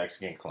was. Some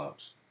Mexican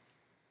clumps.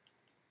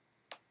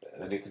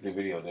 They took the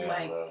video down,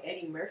 like bro.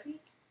 Eddie Murphy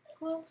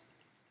clumps.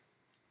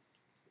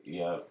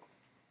 Yep.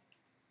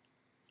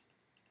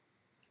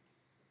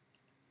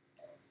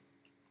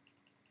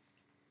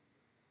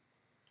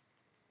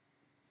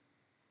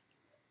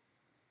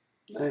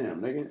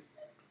 Damn, nigga.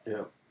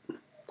 Yep.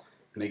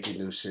 Nicki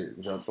new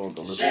shit. Jumped on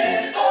the list.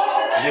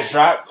 Just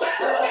dropped.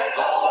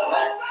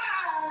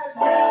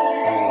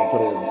 I'll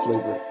put it as a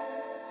sleeper.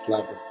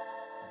 Slapper.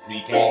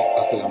 DK. I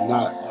said I'm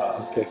not.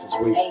 Just in case it's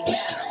weak. I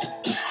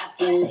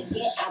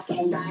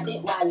can ride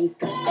it while you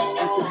slip it and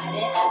slide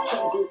it. I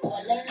can do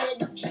all the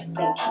little tricks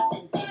and keep the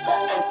dick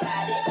up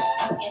inside it.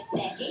 You can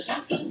smack it, you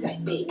can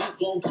grip it, you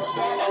can go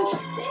down and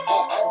kiss it.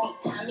 And every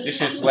time This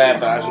shit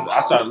slap, but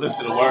I started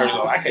listening to the words.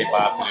 Though. I can't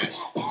vibe to this.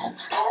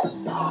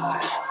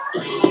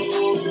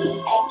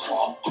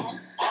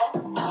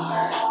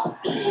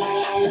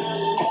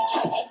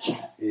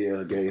 Yeah,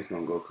 the gays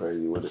gonna go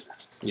crazy with it.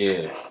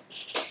 Yeah.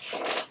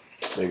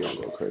 They gonna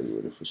go crazy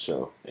with it for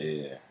sure.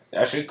 Yeah.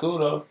 That shit cool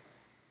though.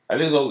 I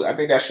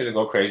think that shit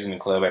go crazy in the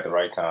club at the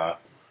right time.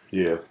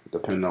 Yeah,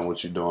 depending on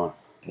what you're doing.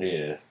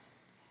 Yeah.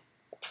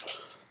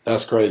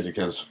 That's crazy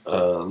because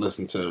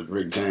listen to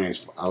Rick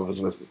James. I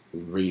was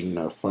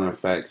reading fun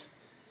facts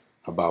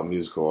about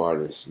musical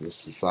artists.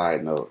 This is a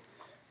side note.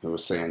 It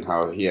was saying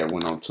how he had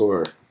went on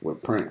tour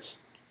with Prince,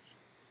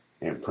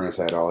 and Prince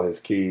had all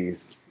his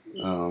keys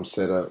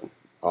set up,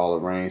 all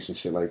arranged and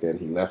shit like that. And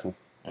he left them.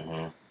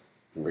 Mm-hmm.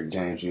 And Rick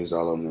James used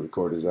all of them to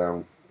record his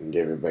album and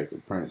gave it back to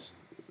Prince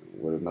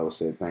with a note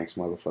said, "Thanks,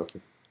 motherfucker."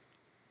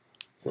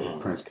 So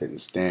Prince couldn't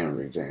stand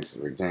Rick James.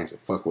 Rick James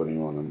would fuck with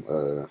him on them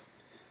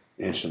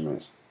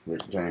instruments.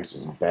 Rick James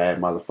was a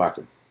bad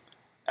motherfucker.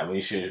 I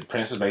mean, shit,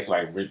 Prince is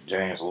basically like Rick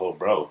James' little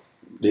bro.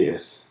 Yeah.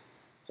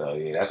 So,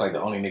 yeah, that's like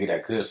the only nigga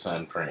that could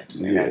son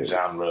Prince in Yeah. that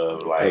genre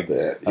of like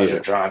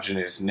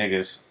androgynous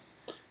niggas.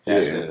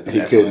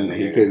 He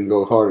couldn't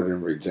go harder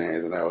than Rick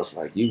James, and I was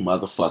like, "You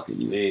motherfucker,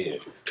 you." Yeah.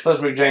 Plus,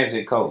 Rick James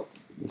did coke.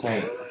 You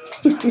can't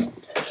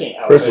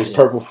out Prince was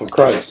purple for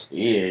Christ.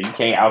 Yeah, you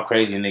can't out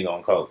crazy a nigga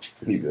on coke.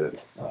 He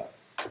good.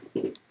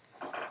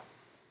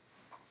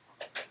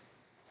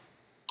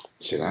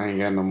 Shit, I ain't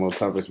got no more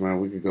topics,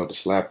 man. We could go to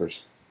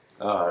slappers.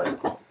 All right.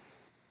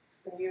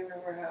 You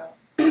remember how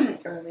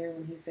earlier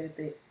when he said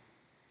that?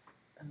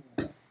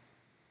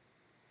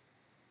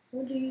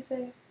 What did he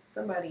say?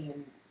 Somebody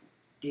in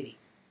Diddy.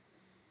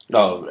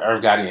 Oh,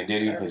 Irv Gotti and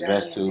Diddy, Irv his Gotti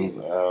best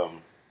two.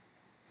 and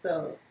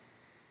So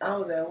I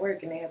was at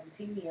work and they had the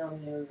TV on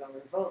and it was on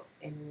Revolt,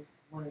 and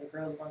one of the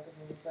girls walked up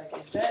and was like,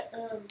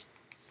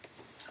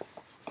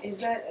 "Is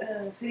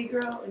that City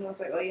Girl?" And I was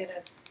like, "Oh yeah,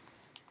 that's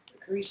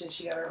Carisha.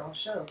 She got her own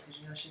show because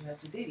she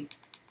messed with Diddy."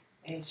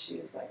 And she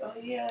was like, "Oh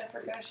yeah, I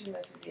forgot she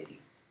messed with Diddy.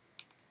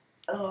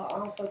 Oh, I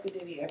don't fuck with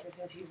Diddy ever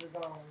since he was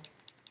on."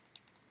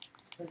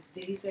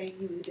 Did he say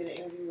he did an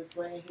interview with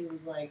Sway? He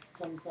was like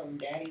something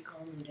daddy,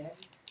 call him daddy.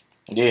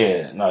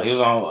 Yeah, no, he was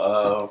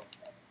on.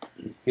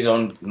 He's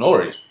on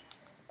Nori.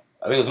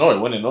 I think it was Nori.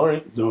 Wasn't it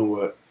Nori? Doing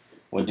what?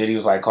 When Diddy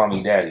was like, "Call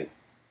me daddy."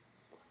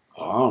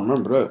 Oh, I don't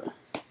remember that.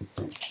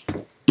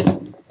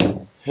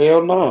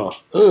 Hell no.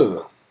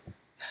 Ugh.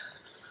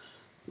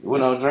 You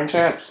went on Drink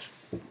Champs?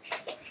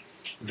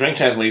 Drink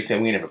Champs when he said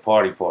we ain't have a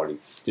party.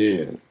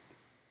 Yeah.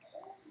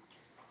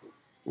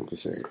 What you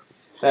say?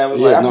 That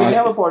was like, I think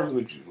have a party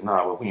with you.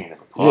 Nah, but we ain't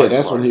have a party. Yeah,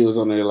 that's when he was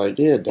on there like,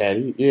 "Yeah,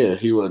 daddy." Yeah,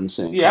 he wasn't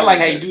saying. Yeah, I like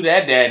how you do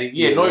that, daddy.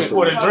 Yeah, Nori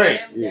poured a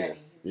drink. Yeah.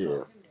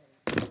 Yeah,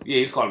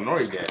 he's calling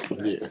Nori daddy.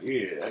 Yeah.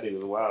 Yeah, that nigga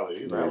was wild.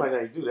 He's like, I like how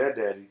you do that,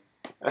 daddy.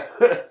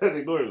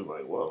 Nori was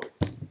like, whoa.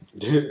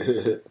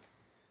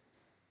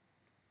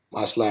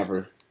 My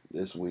slapper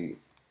this week,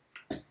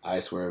 I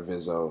Swear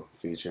Vizzo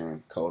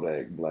featuring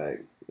Kodak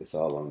Black. It's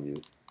all on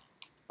you.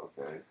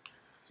 Okay.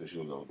 Since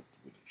you go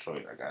with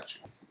Detroit, I got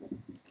you.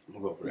 I'm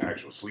going to go for the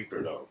actual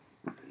sleeper, though.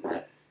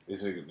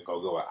 This is gonna go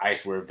with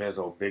Icewear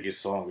Vezo,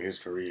 biggest song of his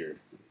career.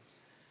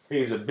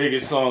 He's the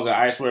biggest song of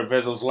Icewear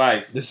Vezo's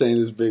life. This ain't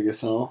his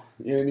biggest song.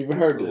 You ain't even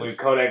heard this. With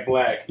Kodak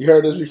Black. You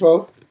heard this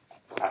before?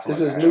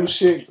 This is new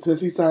shit since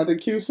he signed to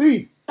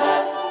QC. Oh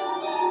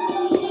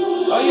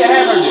yeah, I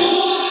have heard this.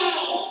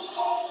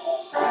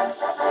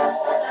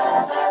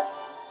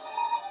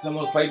 I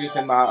almost played this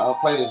in my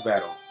playlist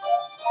battle.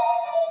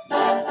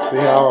 See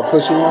how I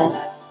push you on?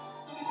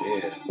 Yeah.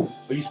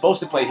 But you're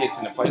supposed to play hits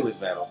in the playlist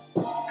battle.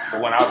 The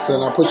one I was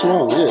Then I put you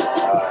on, yeah.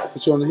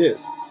 Put you on the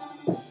hits.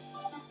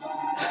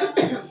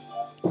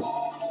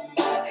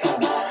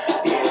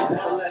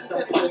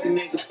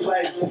 Niggas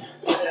play.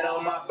 Put that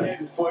on my baby.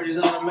 40s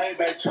on the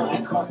Maybach,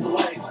 truly cost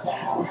away.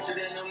 Richer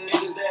than them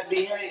niggas that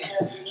be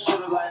hating.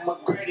 Shooter like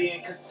McGrady in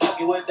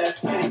Kentucky with that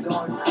 50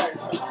 going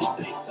crazy.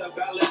 Stick tuck,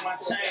 I let my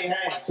chain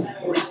hang.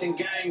 Rich and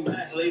gang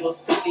back, leave a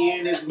 50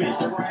 in this bitch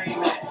to rain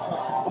man.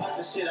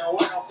 Bustin' shit on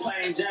where I'm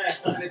playing Jane.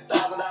 $100,000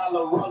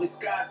 Rollie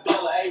Scott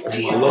bill,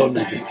 ATM on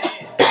the same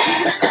hand.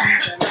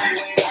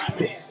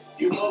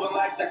 You moving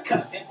like the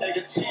cut and take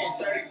a chance.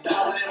 30,000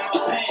 in my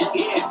pants.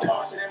 Yeah,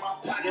 dog shit in my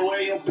pocket where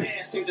you been.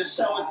 See the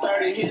show with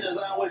 30 hitters.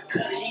 I'm with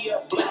Cuddy. He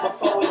up blink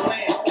before we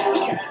land.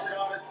 Cash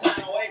it all the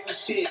time. Wait for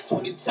shit.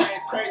 20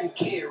 chains, crazy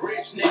kid.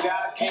 Rich nigga.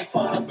 I can't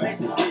fuck the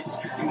basic bitch.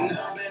 You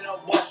never been no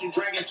boss. You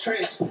drinking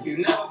tricks.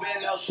 You never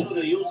been no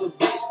shooter. Use a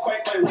bitch.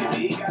 Quake play with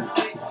me. He got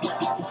stick. Put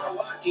a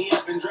walkie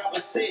up and drop a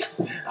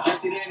 6. I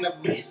sit in the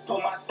bitch. Put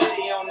my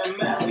city on the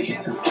map. We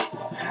in the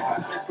mix.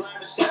 I've been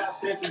slamming shit out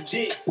since a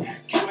jit.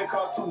 Cuban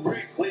cost 2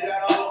 bricks. We got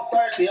all them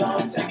thirsty.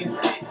 Always taking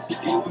pics.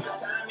 You wanna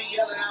sign me?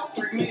 Yelling out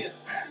 3 mil.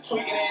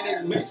 Tweaking in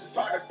this bitch is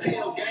part of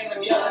pill. Gang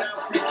them yelling out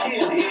free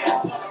kill. Yeah,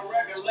 fuck a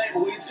record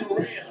label, we too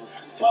real.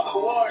 Fuck a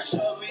war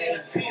show, we in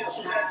the field.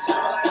 Shoot that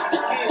child like my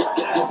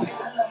skill.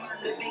 I love my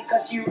little bitch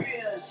cause she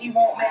real. She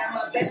won't man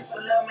my best,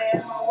 but love man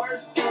my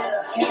worst still.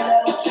 Can't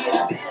let them kill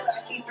Bill. I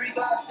keep 3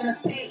 Glocks in a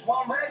stick.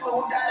 One regular,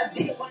 one got a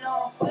dick. One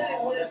on foot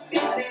with a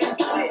 50 and a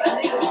split. A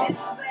nigga, this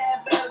is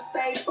ass better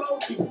stay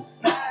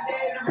focused.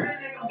 Nowadays, the real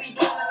niggas be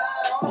doing a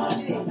lot of wrong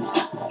shit.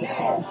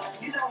 Yeah,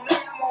 you know me,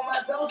 I'm on my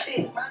zone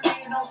shit. My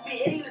nigga don't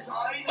speak English,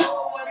 all you know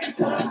when we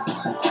put on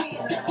my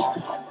skin.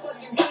 I'm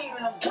fucking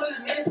demon, I'm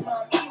pulling this,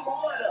 I'm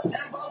immortal. And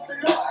I'm supposed to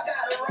know I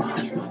got a rock,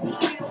 triple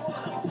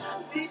pre-order.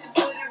 50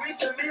 for the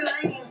rich, a mill,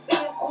 I ain't even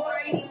seen a quarter,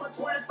 I ain't even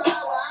 25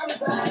 while I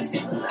was out, these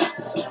niggas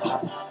dying so long.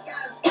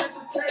 Got a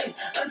special taste,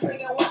 I'm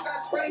drinking walk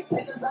out straight,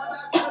 taking time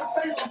out to the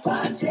face, I'm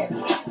pot check,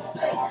 me to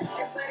stay.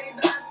 They say they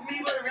dying for me,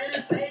 but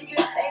really faking.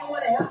 Ain't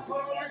wanna help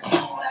put on my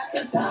shoe, I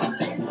can time a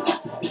lesson.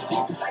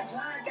 Like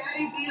John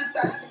Gotti beat us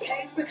down the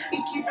case. He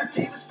keep the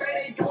people straight,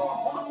 they doing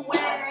voodoo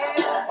wearing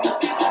head. I'm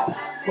still my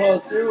mind.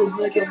 Fuck you,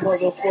 nigga,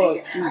 motherfucker.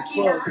 You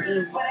fuck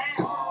you. For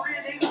that, all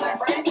real niggas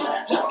embrace me.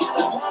 Jump off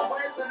the top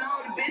west and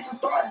all the bitches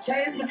start to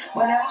chase me.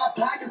 But now my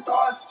pocket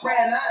starts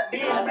spreading out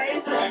big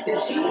faces.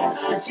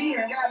 The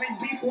cheating got me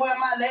beef with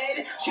my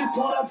lady. She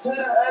pulled up to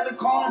the other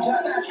corner,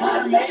 tried to try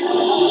to make me.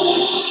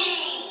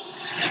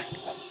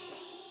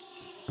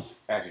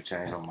 Actually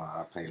changed on my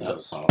opinion of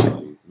the song.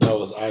 That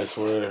was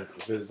Icewear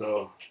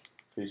Vezo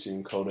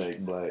featuring Kodak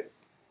Black.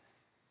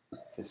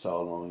 It's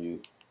all on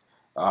you.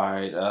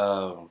 Alright,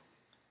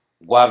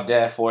 Guap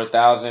Dad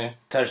 4000,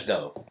 Touch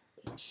Dope.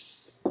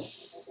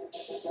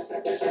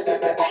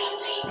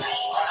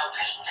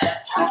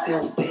 You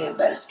couldn't be a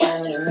better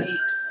scammer than me.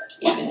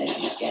 Even if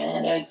you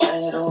scanned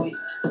everything of the week.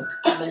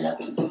 I've been up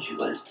in Gucci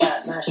with a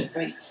top-notch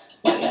freak.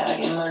 Nigga, I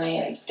get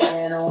money every day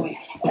in a week.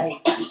 Hey,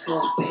 you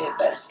couldn't be a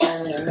better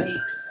scammer than me.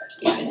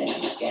 Even if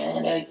you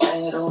scanned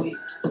everything of the week.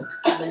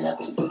 I've been up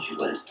in Gucci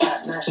with a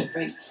top-notch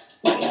freak.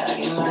 Nigga, I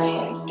get money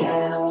every day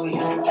in a week.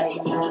 Hey,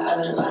 I've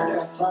been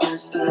laundering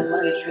funds through the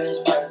money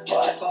transfer.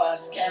 Before I go out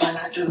scamming,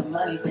 I do the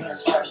money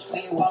dance first.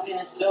 When you walk in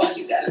the store,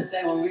 you gotta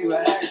say when we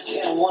rehearse.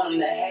 You don't want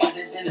them to hate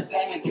it, then the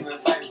payment get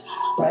reversed.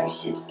 Write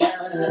shit down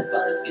and the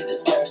funds get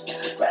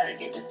dispersed. Rather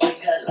get the dick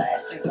cut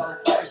last than go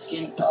first.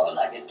 Getting gold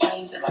like a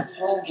king till my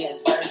tomb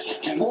gets searched.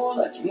 If you move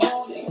like you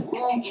move, then your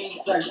room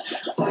gets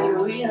searched. Before you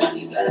read up,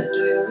 you gotta do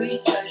your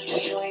research.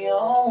 When you in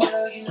your own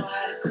world, you know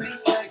how to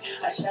crease work.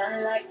 I shine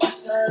like the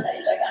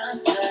sunlight, like I'm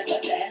stuck,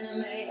 like the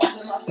anime. I'm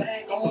in my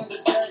bag, going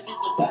berserk. It's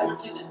about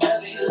to the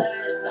W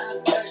last,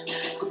 not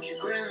first. Gucci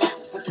Grim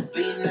Reaper, put the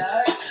beat in the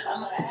hurt.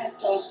 I'm an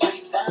asshole, so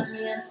you find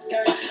me in the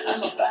skirt. I'm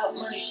about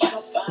money, she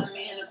gon' find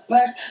me in the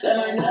purse. Let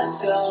my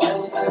nuts go,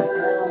 I'm a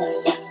promise.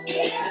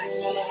 Looking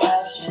for my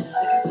options,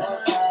 looking for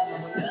my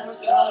problems. Let's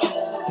go,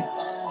 let's look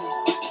for me.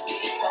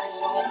 Find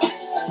one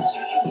business,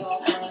 you can go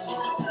on this.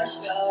 Let's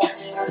go, I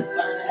just wanna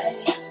find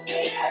it.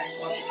 I just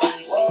want to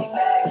be way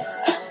back.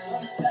 I don't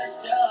wanna touch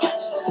doors, I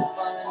just wanna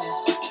find this.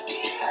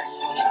 I just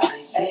wanna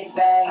be way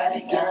back. I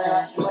done got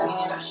lots of money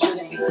and I'm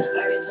shooting me.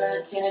 I can turn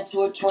a 10 into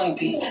a 20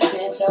 piece. 10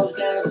 toes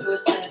down into a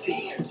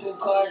centipede. 2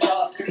 cars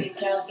off, 3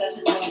 accounts, that's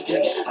a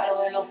 23. I don't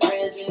have no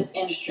friends in this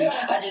industry.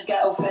 I just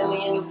got old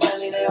family and new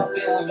family, they all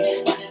been with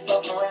me. You just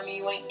fuck around me,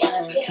 you ain't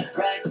enemy.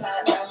 Rag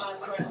tied around my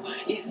crown.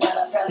 If not,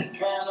 I probably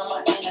drown on my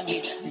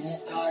enemies. In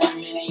this car, I'm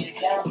in the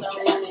accounts, I'm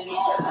in the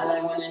I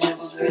like when the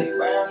nipples pretty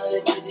brown on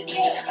the digit.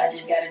 I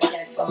just got a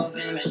check from a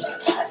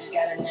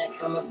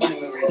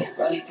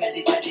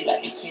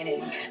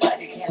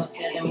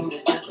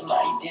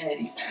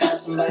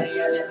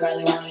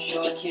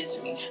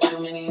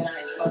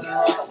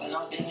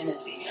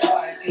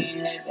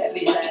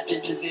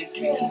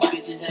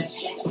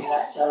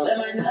So let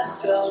my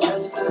nuts go, run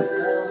through the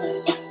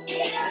corners.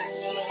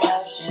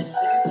 Options,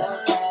 they don't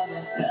have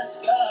it.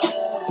 Let's go,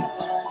 we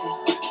find it.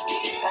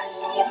 Find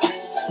your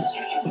business,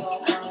 you can go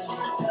on it.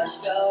 Let's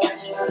go, I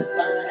just wanna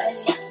find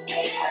it.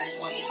 I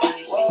just want to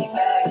get way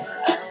back.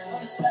 I don't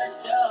want to let's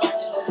go, I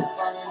just wanna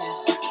find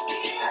this.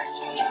 I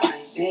just want to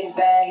get big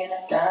bag and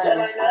a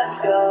diamond. Let's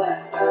go.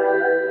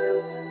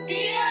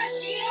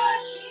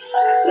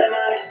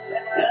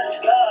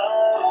 Let's go.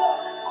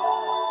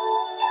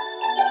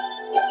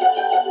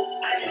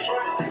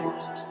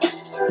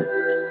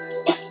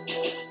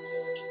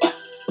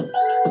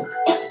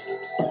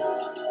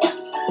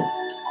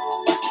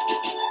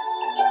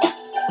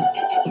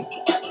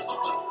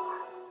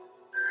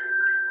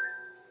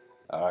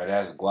 Alright,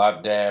 that's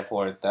Guap Dad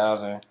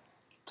 40,000.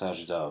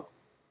 Touch dog.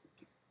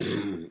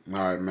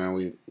 Alright,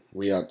 man,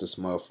 we out this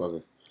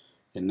motherfucker.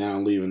 And now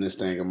leaving this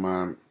thing of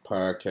mine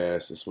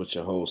podcast is with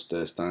your host, the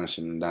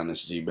Astonishing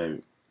Adonis G,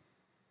 baby.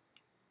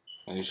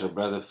 And it's your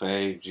brother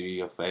Fave G,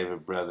 your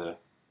favorite brother,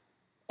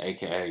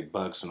 a.k.a.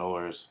 Bucks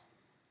Norris,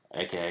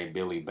 a.k.a.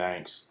 Billy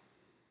Banks,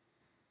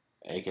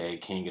 a.k.a.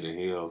 King of the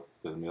Hill,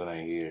 because Mill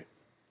ain't here.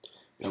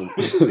 And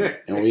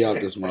we out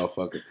this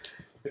motherfucker.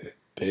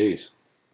 Peace.